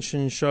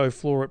convention show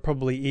floor it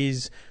probably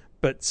is,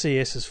 but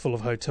CES is full of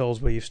hotels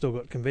where you've still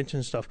got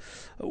convention stuff.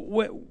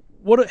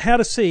 How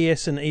do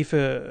CES and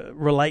IFA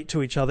relate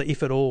to each other,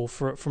 if at all,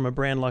 from a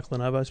brand like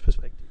Lenovo's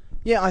perspective?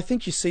 Yeah, I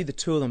think you see the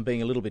two of them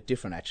being a little bit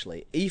different,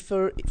 actually.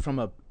 IFA, from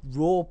a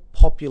raw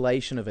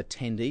population of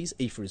attendees,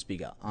 IFA is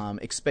bigger.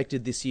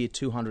 Expected this year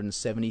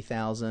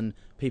 270,000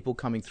 people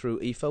coming through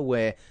IFA,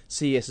 where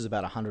CES is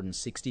about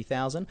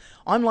 160,000.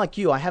 I'm like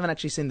you, I haven't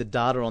actually seen the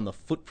data on the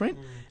footprint.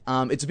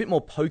 It's a bit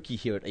more pokey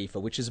here at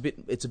IFA, which is a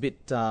bit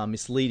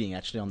misleading,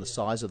 actually, on the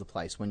size of the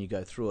place when you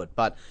go through it.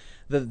 But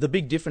the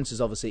big difference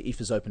is obviously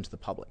IFA is open to the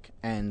public,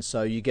 and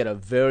so you get a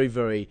very,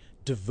 very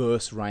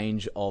diverse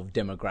range of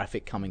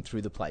demographic coming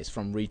through the place,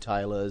 from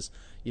retailers,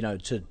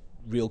 to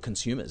real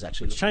consumers,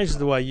 actually. It changes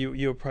the way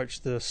you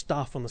approach the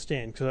staff on the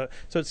stand. So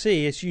at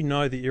CES, you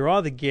know that you're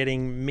either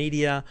getting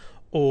media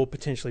or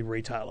potentially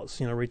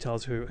retailers,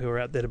 retailers who are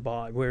out there to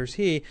buy. Whereas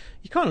here,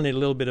 you kind of need a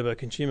little bit of a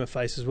consumer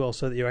face as well,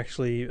 so that you're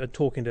actually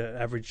talking to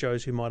average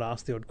Joes who might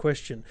ask the odd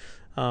question.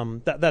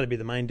 That'd be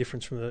the main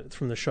difference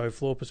from the show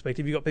floor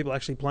perspective. You've got people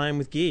actually playing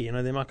with gear. You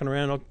know, they're mucking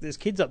around. Like, there's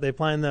kids up there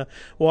playing the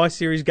Y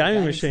series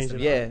gaming machines.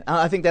 Yeah,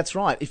 I think that's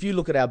right. If you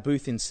look at our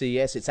booth in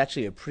CES, it's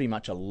actually pretty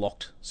much a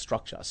locked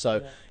structure.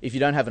 So if you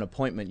don't have an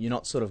appointment, you're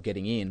not sort of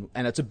getting in.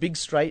 And it's a big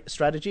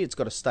strategy. It's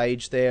got a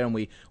stage there,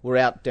 and we're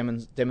out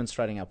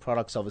demonstrating our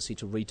products, obviously,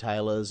 to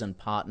retailers and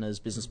partners,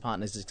 business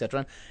partners,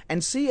 etc.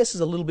 And CES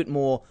is a little bit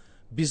more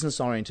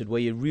business-oriented, where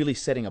you're really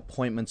setting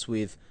appointments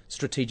with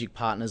strategic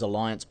partners,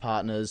 alliance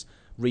partners,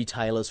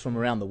 retailers from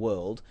around the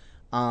world.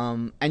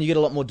 And you get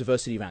a lot more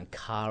diversity around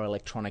car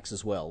electronics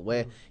as well,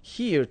 where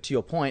here, to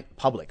your point,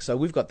 public. So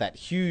we've got that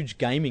huge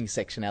gaming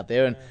section out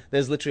there, and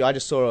there's literally,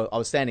 I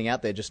was standing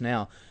out there just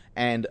now,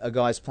 and a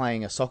guy's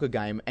playing a soccer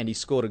game, and he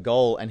scored a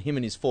goal, and him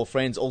and his 4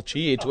 friends all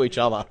cheered to each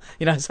other.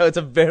 You know, so it's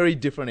a very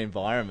different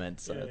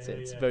environment. So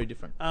it's very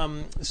different.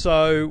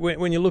 So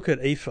when you look at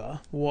IFA,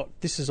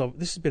 this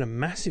has been a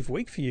massive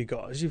week for you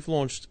guys. You've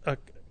launched a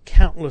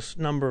countless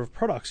number of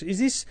products. Is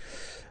this?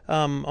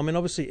 I mean,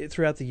 obviously,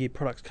 throughout the year,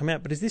 products come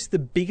out, but is this the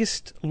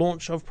biggest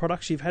launch of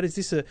products you've had? Is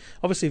this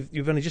obviously,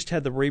 you've only just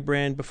had the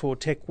rebrand before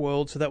Tech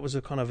World, so that was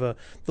a kind of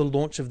the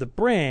launch of the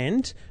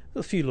brand.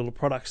 A few little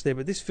products there,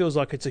 but this feels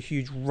like it's a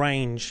huge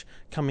range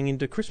coming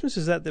into Christmas.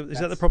 Is that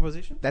the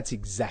proposition? That's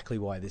exactly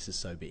why this is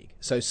so big.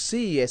 So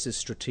CES is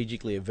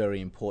strategically a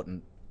very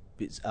important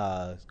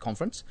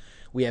conference.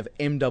 We have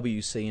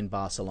MWC in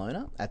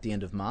Barcelona at the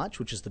end of March,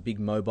 which is the big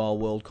mobile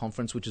world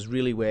conference, which is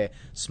really where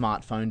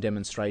smartphone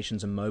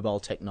demonstrations and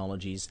mobile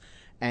technologies.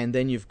 And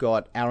then you've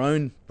got our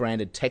own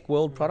branded Tech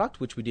World product,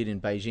 which we did in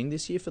Beijing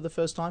this year for the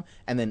first time,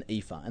 and then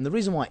IFA. And the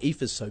reason why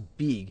IFA is so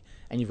big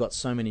and you've got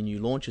so many new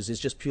launches is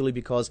just purely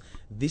because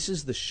this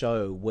is the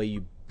show where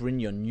you bring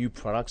your new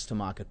products to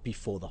market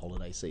before the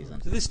holiday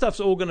season. So this stuff's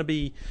all going to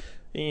be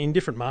in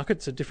different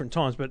markets at different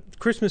times, but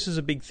Christmas is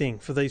a big thing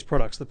for these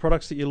products. The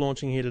products that you're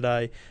launching here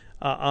today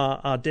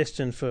are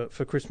destined for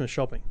Christmas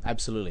shopping.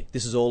 Absolutely.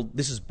 This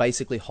is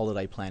basically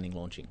holiday planning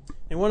launching.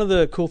 And one of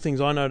the cool things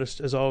I noticed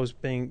as I was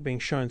being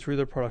shown through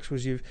the products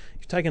was you've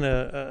taken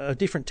a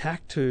different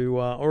tack to,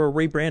 or a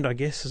rebrand, I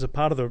guess, as a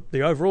part of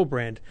the overall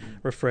brand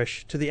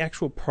refresh to the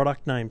actual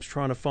product names,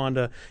 trying to find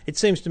it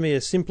seems to me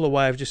a simpler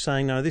way of just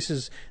saying, no, this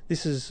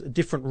is a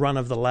different run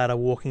of the ladder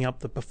walking up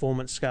the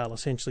performance scale,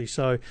 essentially.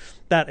 So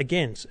that,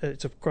 again,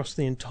 it's across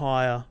the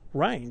entire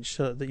range,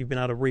 so that you've been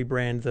able to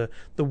rebrand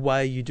the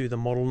way you do the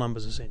model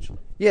numbers, essentially.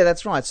 Yeah,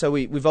 that's right. So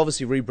we've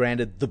obviously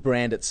rebranded the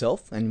brand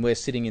itself, and we're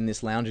sitting in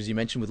this lounge, as you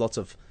mentioned, with lots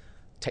of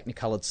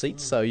technicolored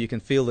seats, so you can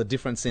feel the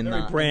difference in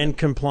very brand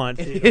compliant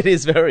feel. It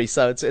is very,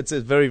 so it's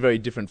a very, very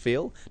different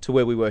feel to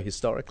where we were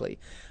historically.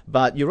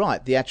 But you're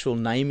right, the actual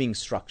naming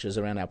structures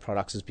around our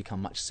products has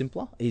become much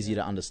simpler, easier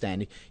to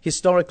understand.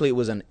 Historically, it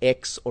was an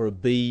X or a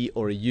B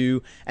or a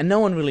U, and no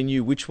one really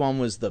knew which one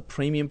was the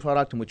premium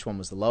product and which one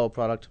was the lower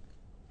product.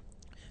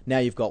 Now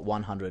you've got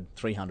 100,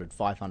 300,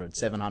 500,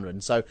 700.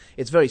 And so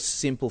it's very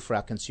simple for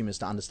our consumers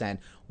to understand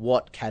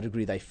what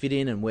category they fit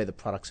in and where the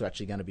products are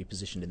actually going to be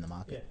positioned in the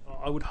market. Yeah,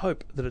 I would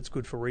hope that it's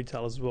good for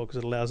retailers as well, because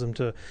it allows them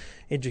to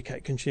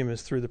educate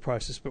consumers through the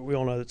process. But we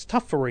all know it's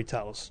tough for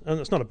retailers. And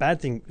it's not a bad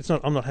thing.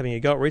 I'm not having a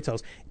go at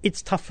retailers.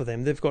 It's tough for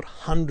them. They've got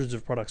hundreds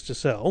of products to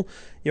sell.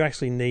 You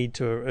actually need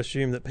to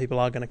assume that people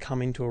are going to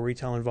come into a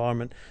retail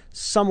environment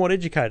somewhat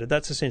educated.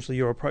 That's essentially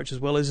your approach as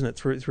well, isn't it?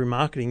 Through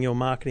marketing, your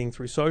marketing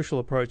through social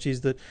approach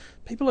is that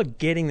people are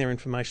getting their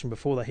information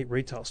before they hit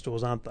retail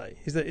stores, aren't they?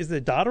 Is there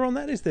data on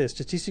that? Is there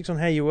statistics on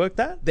how you work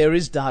that? There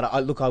is data.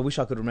 I wish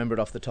I could remember it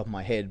off the top of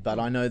my head, but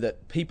I know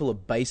that people are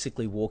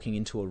basically walking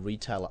into a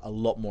retailer a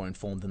lot more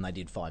informed than they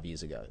did 5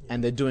 years ago. Yeah.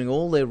 And they're doing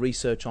all their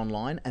research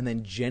online and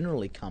then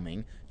generally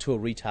coming to a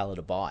retailer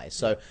to buy.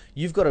 So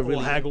you've got to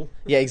really... haggle.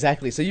 Yeah,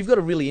 exactly. So you've got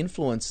to really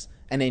influence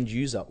an end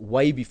user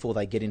way before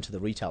they get into the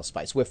retail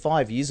space, where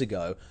 5 years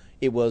ago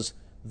it was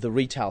the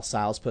retail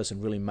salesperson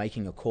really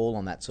making a call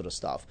on that sort of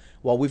stuff.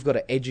 While we've got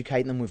to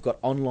educate them, we've got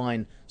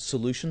online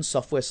solutions,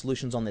 software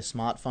solutions on their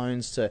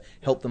smartphones to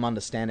help them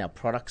understand our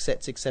product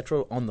sets,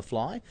 etc., on the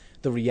fly.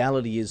 The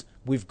reality is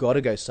we've got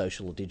to go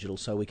social or digital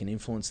so we can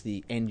influence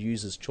the end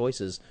user's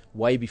choices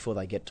way before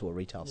they get to a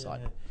retail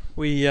site.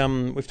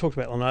 We've talked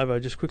about Lenovo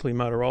just quickly.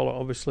 Motorola,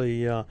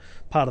 obviously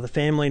part of the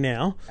family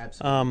now.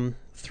 Absolutely.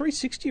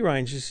 360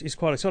 range is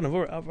quite exciting.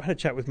 I've had a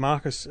chat with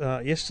Marcus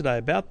yesterday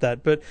about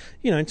that. But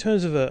in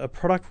terms of a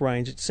product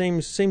range, it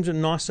seems a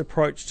nice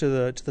approach to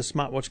the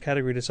smartwatch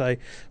category to say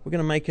we're going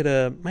to make it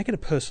a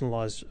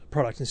personalised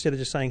product instead of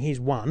just saying here's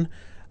one.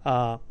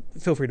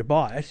 Feel free to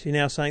buy it. You're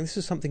now saying this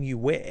is something you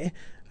wear.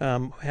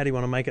 How do you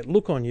want to make it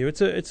look on you?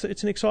 It's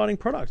an exciting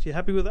product. You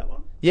happy with that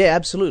one? Yeah,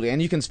 absolutely.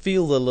 And you can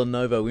feel the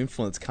Lenovo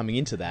influence coming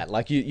into that.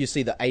 Like you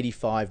see the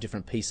 85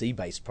 different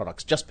PC-based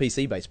products, just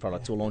PC-based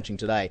products we're launching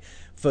today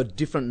for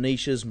different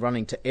niches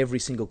running to every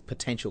single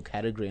potential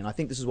category. And I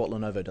think this is what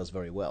Lenovo does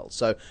very well.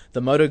 So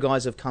the Moto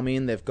guys have come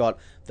in. They've got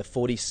the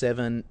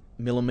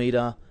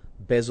 47mm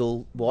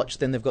bezel watch.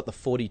 Then they've got the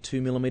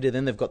 42mm.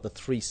 Then they've got the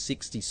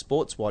 360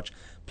 sports watch.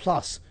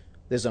 Plus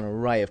There's an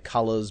array of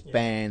colours,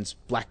 bands,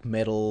 black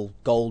metal,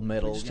 gold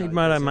metal. We just need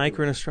Moto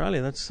Maker in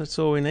Australia. That's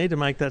all we need to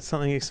make that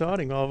something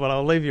exciting. But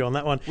I'll leave you on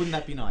that one. Wouldn't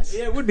that be nice?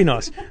 Yeah, it would be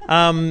nice.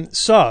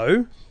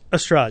 So,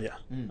 Australia.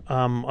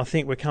 I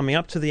think we're coming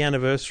up to the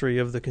anniversary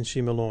of the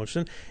consumer launch.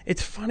 And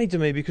it's funny to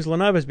me because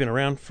Lenovo's been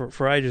around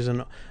for ages,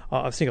 and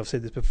I think I've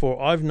said this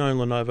before. I've known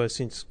Lenovo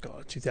since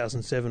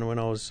 2007 when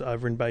I was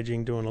over in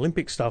Beijing doing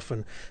Olympic stuff,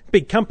 and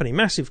big company,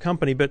 massive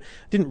company, but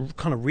didn't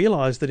kind of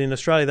realise that in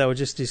Australia they were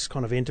just this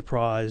kind of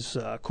enterprise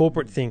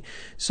corporate thing.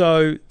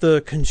 So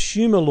the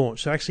consumer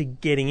launch, so actually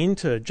getting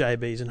into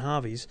JB's and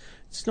Harvey's,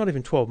 it's not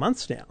even 12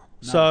 months now.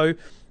 No. So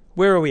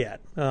where are we at?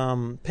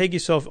 Peg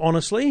yourself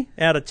honestly,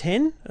 out of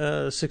 10,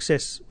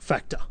 success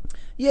factor.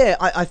 Yeah,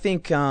 I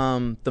think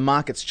the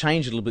market's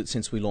changed a little bit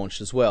since we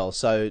launched as well.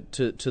 So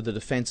to the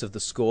defence of the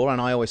score,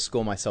 and I always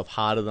score myself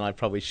harder than I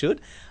probably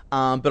should,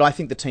 but I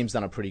think the team's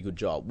done a pretty good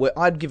job.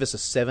 I'd give us a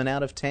 7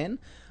 out of 10.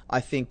 I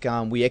think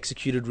we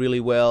executed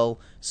really well.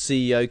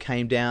 CEO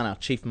came down, our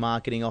chief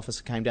marketing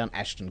officer came down,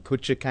 Ashton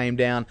Kutcher came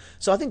down.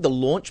 So I think the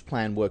launch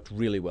plan worked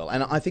really well.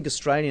 And I think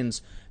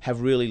Australians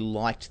have really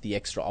liked the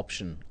extra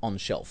option on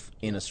shelf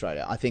in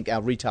Australia. I think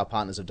our retail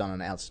partners have done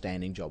an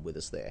outstanding job with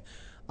us there.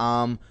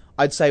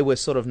 I'd say we're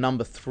sort of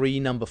number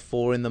 3, number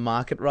 4 in the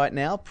market right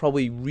now,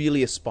 probably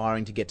really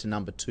aspiring to get to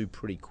number 2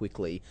 pretty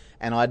quickly.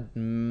 And I'd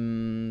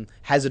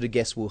hazard a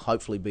guess we'll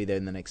hopefully be there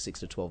in the next 6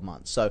 to 12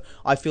 months. So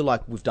I feel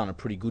like we've done a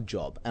pretty good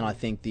job, and I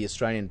think the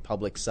Australian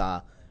publics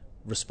are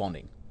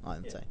responding,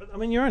 I'd say. But, I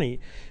mean, you're only...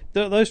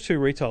 Those two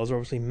retailers are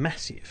obviously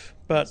massive,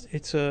 but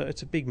it's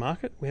a big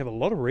market. We have a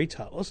lot of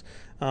retailers.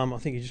 I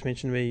think you just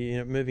mentioned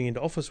me moving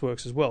into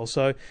Officeworks as well.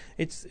 So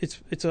it's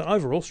an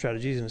overall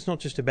strategy, and it's not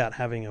just about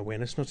having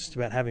awareness, not just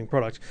about having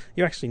products.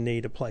 You actually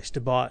need a place to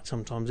buy it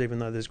sometimes, even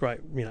though there's great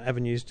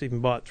avenues to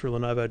even buy it through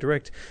Lenovo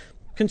Direct.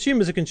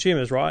 Consumers are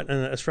consumers, right?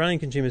 And Australian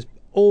consumers,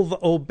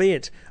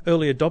 albeit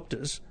early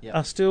adopters,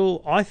 are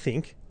still, I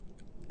think,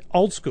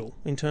 old school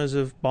in terms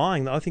of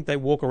buying. I think they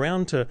walk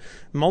around to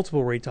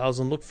multiple retailers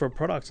and look for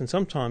products, and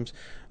sometimes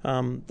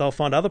they'll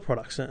find other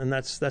products, and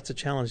that's a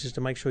challenge, just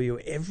to make sure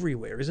you're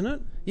everywhere, isn't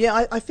it?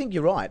 Yeah, I think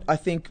you're right. I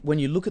think when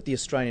you look at the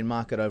Australian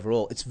market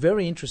overall, it's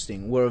very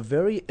interesting. We're a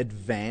very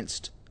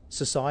advanced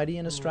society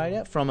in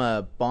Australia from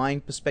a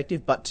buying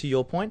perspective, but to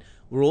your point,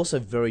 we're also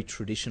very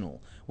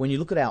traditional. When you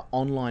look at our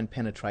online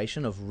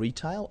penetration of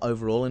retail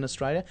overall in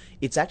Australia,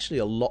 it's actually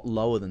a lot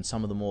lower than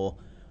some of the more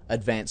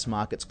advanced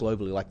markets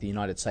globally, like the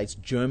United States.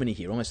 Germany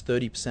here, almost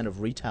 30%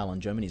 of retail in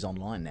Germany is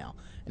online now.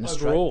 In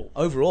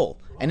overall.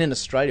 And in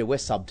Australia, we're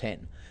sub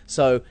 10.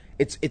 So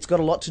it's got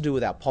a lot to do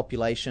with our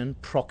population,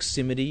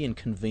 proximity, and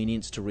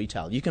convenience to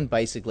retail. You can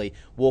basically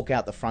walk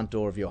out the front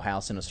door of your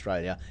house in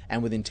Australia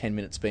and within 10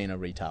 minutes be in a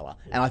retailer.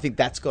 And I think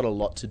that's got a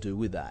lot to do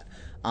with that.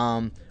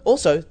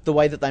 Also, the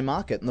way that they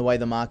market and the way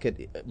the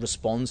market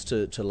responds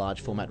to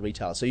large format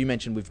retailers. So you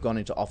mentioned we've gone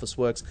into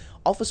Officeworks.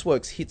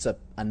 Officeworks hits a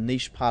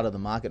niche part of the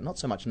market, not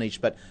so much niche,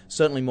 but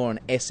certainly more an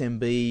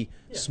SMB,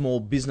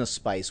 small business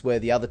space, where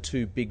the other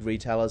two big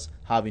retailers,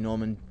 Harvey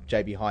Norman,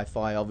 JB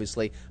Hi-Fi,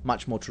 obviously,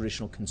 much more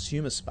traditional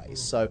consumer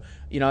space. So,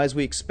 as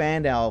we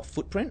expand our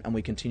footprint and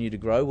we continue to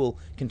grow, we'll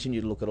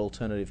continue to look at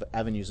alternative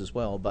avenues as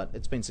well, but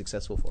it's been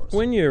successful for us.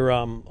 When you're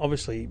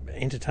obviously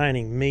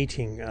entertaining,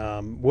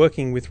 meeting,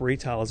 working with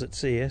retailers at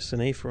CS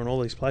and IFA and all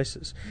these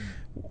places,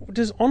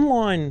 does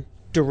online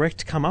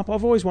direct come up?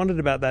 I've always wondered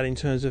about that in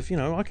terms of,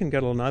 I can go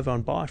to Lenovo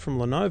and buy from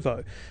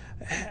Lenovo.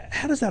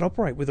 How does that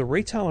operate with a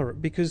retailer?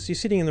 Because you're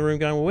sitting in the room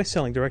going, well, we're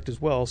selling direct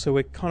as well, so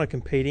we're kind of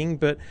competing,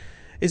 but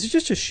is it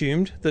just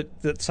assumed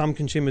that some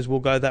consumers will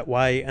go that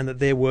way and that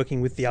they're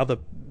working with the other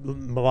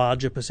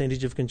larger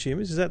percentage of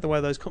consumers? Is that the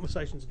way those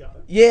conversations go?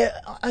 Yeah,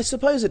 I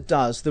suppose it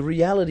does. The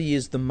reality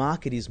is the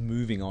market is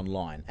moving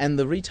online, and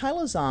the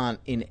retailers aren't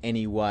in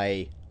any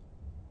way,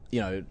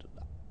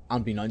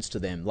 unbeknownst to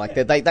them. Like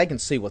they can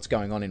see what's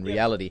going on in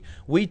reality.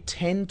 We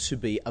tend to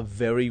be a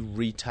very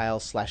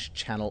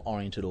retail/channel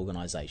oriented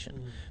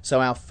organisation.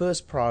 So our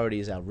first priority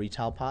is our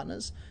retail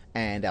partners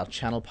and our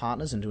channel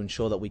partners, and to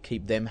ensure that we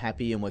keep them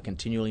happy, and we're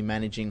continually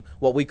managing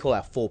what we call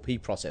our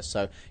 4P process.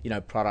 So,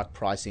 product,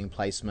 pricing,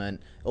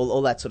 placement,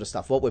 all that sort of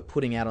stuff. What we're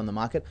putting out on the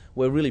market,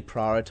 we're really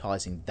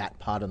prioritising that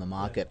part of the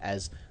market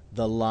as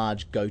the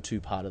large go-to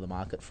part of the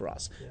market for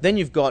us. Then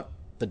you've got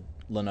the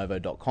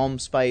Lenovo.com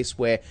space,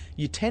 where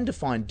you tend to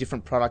find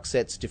different product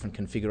sets, different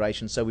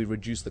configurations, so we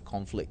reduce the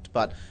conflict.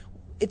 But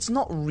it's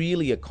not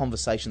really a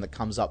conversation that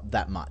comes up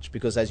that much,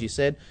 because, as you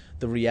said,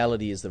 the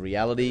reality is the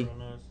reality.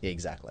 Yeah,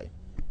 exactly.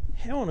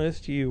 How on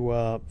earth do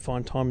you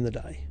find time in the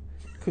day?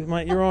 Because,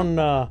 mate, you're on.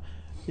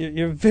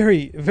 You're a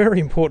very,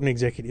 very important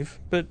executive,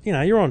 but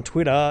you're on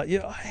Twitter.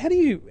 How do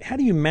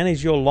you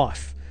manage your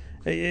life?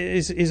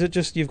 Is it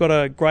just you've got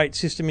a great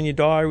system in your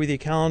diary with your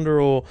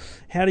calendar, or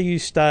how do you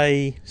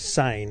stay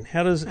sane?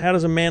 How does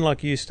a man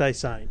like you stay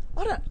sane?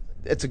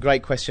 It's a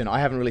great question. I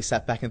haven't really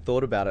sat back and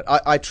thought about it.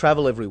 I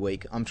travel every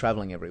week. I'm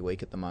traveling every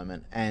week at the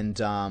moment, and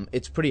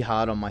it's pretty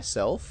hard on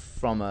myself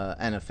from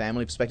a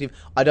family perspective.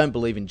 I don't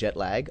believe in jet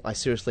lag. I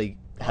seriously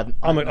haven't.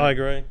 I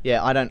agree.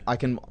 Yeah, I don't. I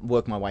can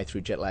work my way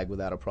through jet lag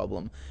without a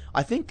problem.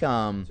 I think It's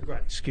a great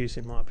excuse,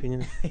 in my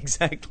opinion.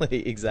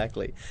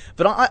 exactly.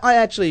 But I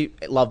actually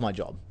love my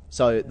job.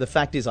 So the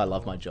fact is, I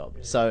love my job.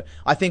 So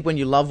I think when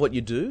you love what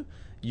you do,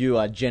 you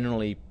are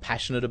generally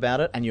passionate about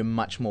it, and you're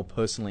much more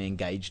personally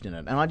engaged in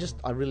it. And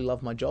I really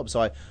love my job.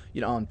 So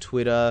on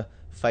Twitter,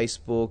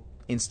 Facebook,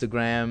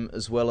 Instagram,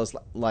 as well as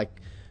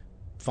like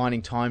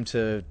finding time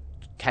to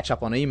catch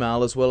up on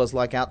email, as well as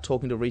like out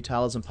talking to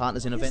retailers and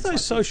partners in events.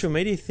 Those social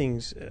media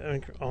things,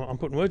 I'm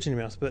putting words in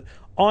your mouth, but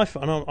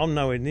I'm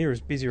nowhere near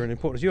as busy or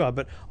important as you are,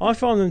 but I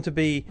find them to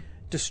be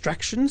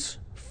distractions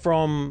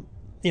from,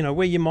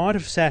 where you might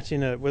have sat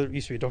in whether it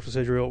used to be a doctor's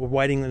surgery or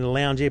waiting in a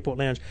lounge, airport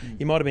lounge,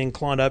 you might have been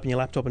inclined to open your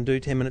laptop and do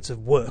 10 minutes of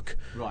work.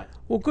 Right.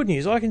 Well, good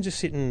news, I can just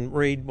sit and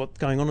read what's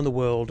going on in the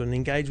world and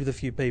engage with a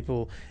few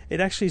people.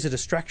 It actually is a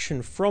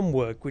distraction from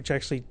work, which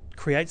actually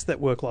creates that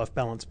work-life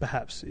balance,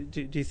 perhaps.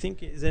 Do you think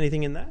there's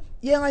anything in that?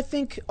 Yeah, I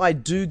think I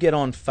do get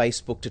on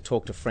Facebook to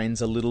talk to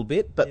friends a little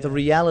bit, but the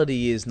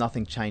reality is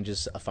nothing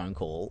changes a phone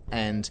call,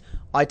 and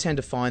I tend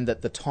to find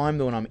that the time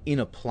when I'm in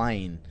a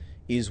plane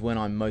is when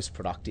I'm most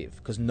productive,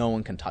 because no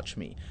one can touch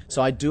me.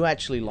 So I do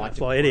actually like to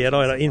fly idiot.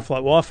 I had in-flight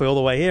Wi-Fi all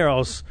the way here. I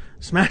was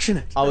smashing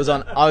it. I was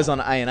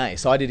on ANA,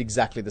 so I did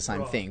exactly the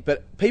same thing.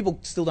 But people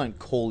still don't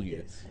call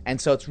you,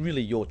 and so it's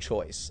really your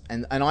choice.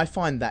 And I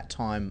find that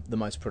time the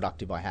most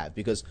productive I have,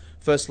 because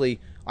firstly,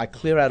 I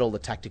clear out all the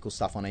tactical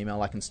stuff on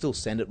email. I can still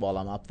send it while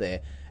I'm up there,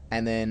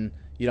 and then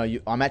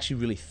I'm actually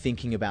really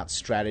thinking about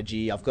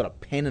strategy. I've got a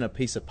pen and a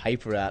piece of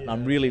paper out, and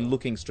I'm really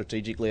looking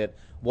strategically at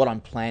what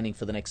I'm planning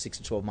for the next 6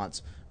 to 12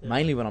 months,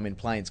 mainly when I'm in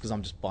planes, because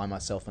I'm just by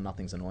myself and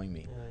nothing's annoying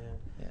me.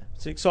 Yeah.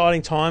 It's an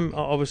exciting time.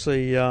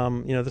 Obviously,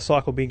 the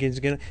cycle begins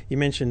again. You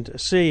mentioned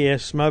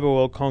CES, Mobile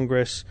World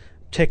Congress,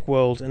 Tech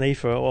World, and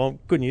IFA. Well,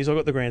 good news, I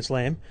got the Grand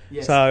Slam.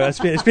 Yes. So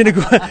it's been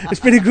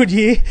a good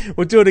year.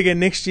 We'll do it again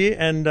next year,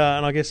 and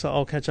I guess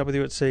I'll catch up with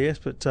you at CES.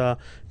 But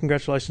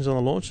congratulations on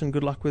the launch, and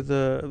good luck with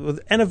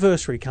the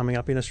anniversary coming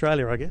up in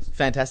Australia, I guess.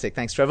 Fantastic,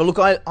 thanks, Trevor. Look,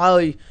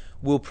 I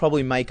will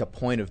probably make a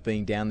point of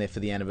being down there for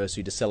the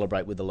anniversary to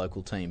celebrate with the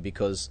local team,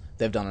 because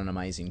they've done an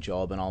amazing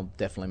job, and I'll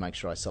definitely make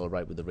sure I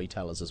celebrate with the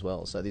retailers as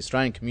well. So the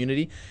Australian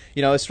community,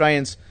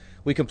 Australians,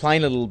 we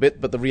complain a little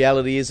bit, but the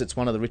reality is it's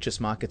one of the richest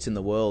markets in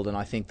the world, and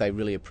I think they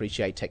really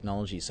appreciate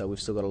technology, so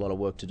we've still got a lot of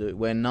work to do.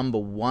 We're number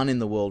one in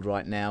the world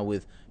right now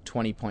with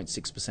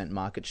 20.6%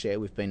 market share.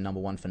 We've been number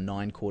one for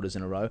 9 quarters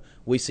in a row.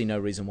 We see no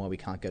reason why we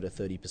can't go to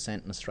 30%,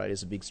 and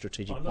Australia's a big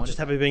strategic point. Not just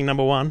happy being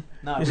number one.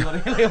 No, we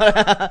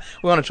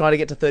want to try to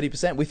get to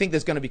 30%. We think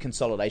there's going to be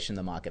consolidation in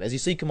the market. As you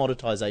see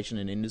commoditization in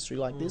an industry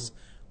like this,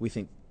 we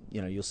think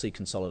you'll see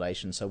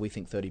consolidation, so we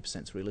think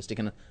 30% is realistic,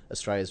 and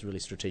Australia's really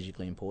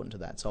strategically important to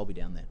that, so I'll be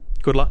down there.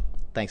 Good luck.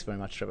 Thanks very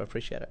much, Trevor.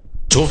 Appreciate it.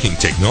 Talking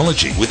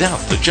technology without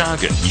the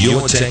jargon.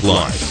 Your Tech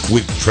Life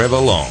with Trevor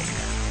Long.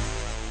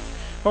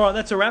 All right,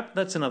 that's a wrap.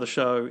 That's another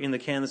show in the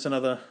can. That's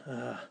another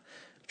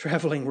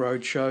travelling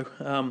road show.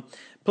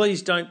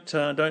 Please don't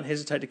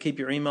hesitate to keep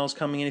your emails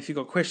coming in. If you've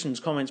got questions,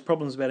 comments,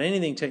 problems about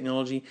anything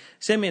technology,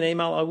 send me an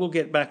email. I will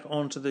get back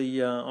onto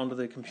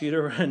the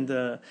computer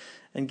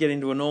and get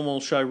into a normal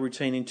show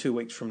routine in 2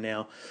 weeks from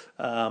now.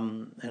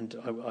 And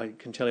I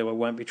can tell you I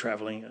won't be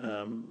travelling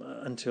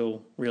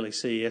until really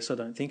CES, I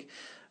don't think.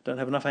 I don't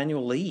have enough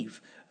annual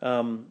leave.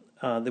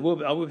 I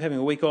will be having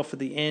a week off at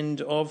the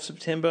end of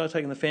September,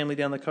 taking the family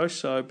down the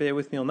coast, so bear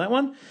with me on that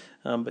one.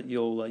 But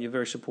you're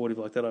very supportive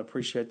like that. I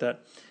appreciate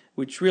that.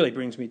 Which really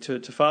brings me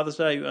to Father's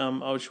Day.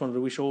 I just wanted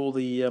to wish all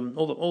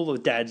the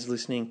dads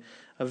listening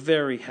a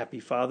very happy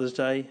Father's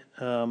Day.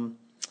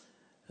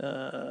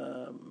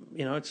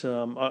 It's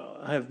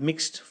I have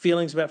mixed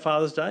feelings about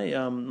Father's Day.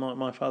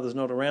 My father's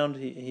not around.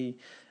 He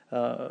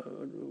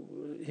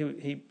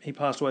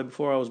passed away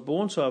before I was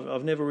born, so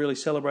I've never really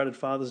celebrated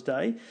Father's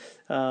Day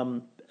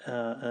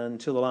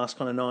until the last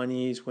kind of 9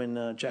 years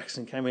when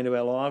Jackson came into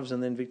our lives,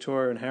 and then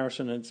Victoria and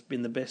Harrison. And it's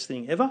been the best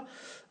thing ever.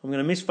 I'm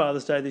going to miss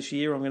Father's Day this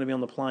year. I'm going to be on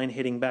the plane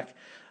heading back.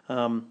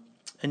 And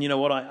you know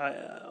what?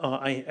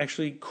 I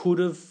actually could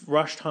have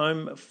rushed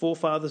home for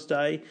Father's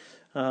Day.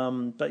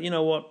 But you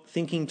know what?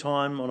 Thinking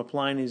time on a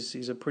plane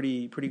is a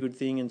pretty good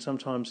thing, and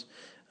sometimes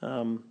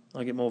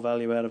I get more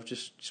value out of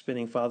just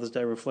spending Father's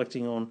Day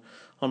reflecting on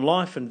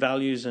life and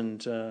values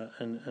and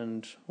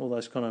all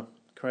those kind of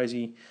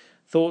crazy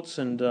thoughts,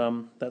 and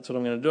that's what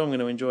I'm going to do. I'm going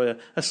to enjoy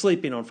a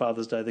sleep in on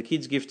Father's Day. The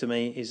kids' gift to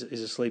me is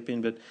a sleep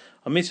in, but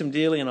I miss them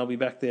dearly, and I'll be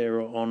back there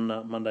on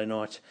Monday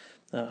night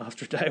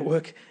after a day at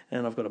work,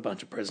 and I've got a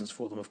bunch of presents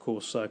for them, of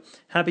course. So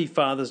happy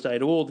Father's Day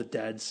to all the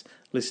dads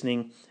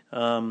listening.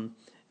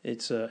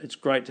 It's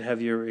great to have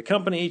your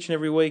company each and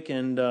every week,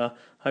 and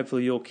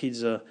hopefully your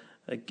kids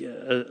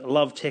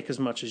love tech as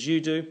much as you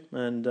do,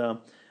 and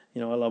I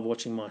love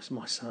watching my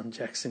son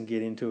Jackson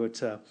get into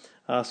it,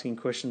 asking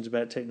questions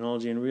about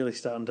technology and really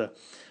starting to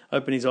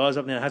open his eyes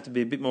up. Now I have to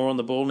be a bit more on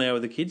the ball now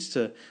with the kids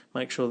to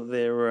make sure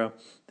that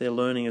they're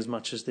learning as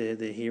much as they're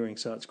hearing.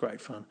 So it's great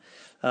fun.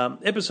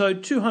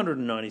 Episode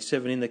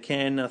 297 in the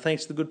can.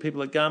 Thanks to the good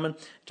people at Garmin.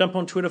 Jump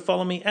on Twitter,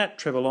 follow me at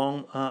Trevor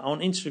Long, on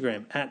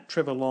Instagram at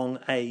Trevor Long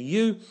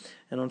AU,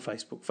 and on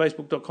Facebook,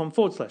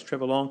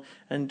 facebook.com/Trevor Long,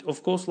 and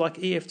of course, like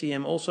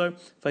EFTM also,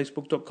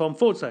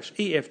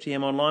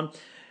 facebook.com/EFTM online.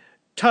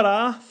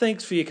 Ta-da!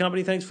 Thanks for your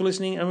company. Thanks for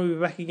listening, and we'll be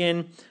back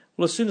again,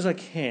 well, as soon as I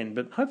can.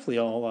 But hopefully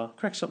I'll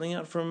crack something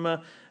out from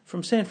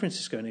San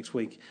Francisco next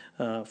week,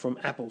 from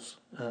Apple's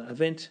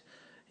event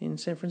in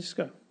San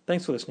Francisco.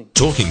 Thanks for listening.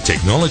 Talking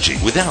technology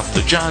without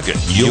the jargon.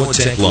 Your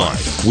Tech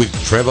Life with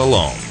Trevor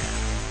Long.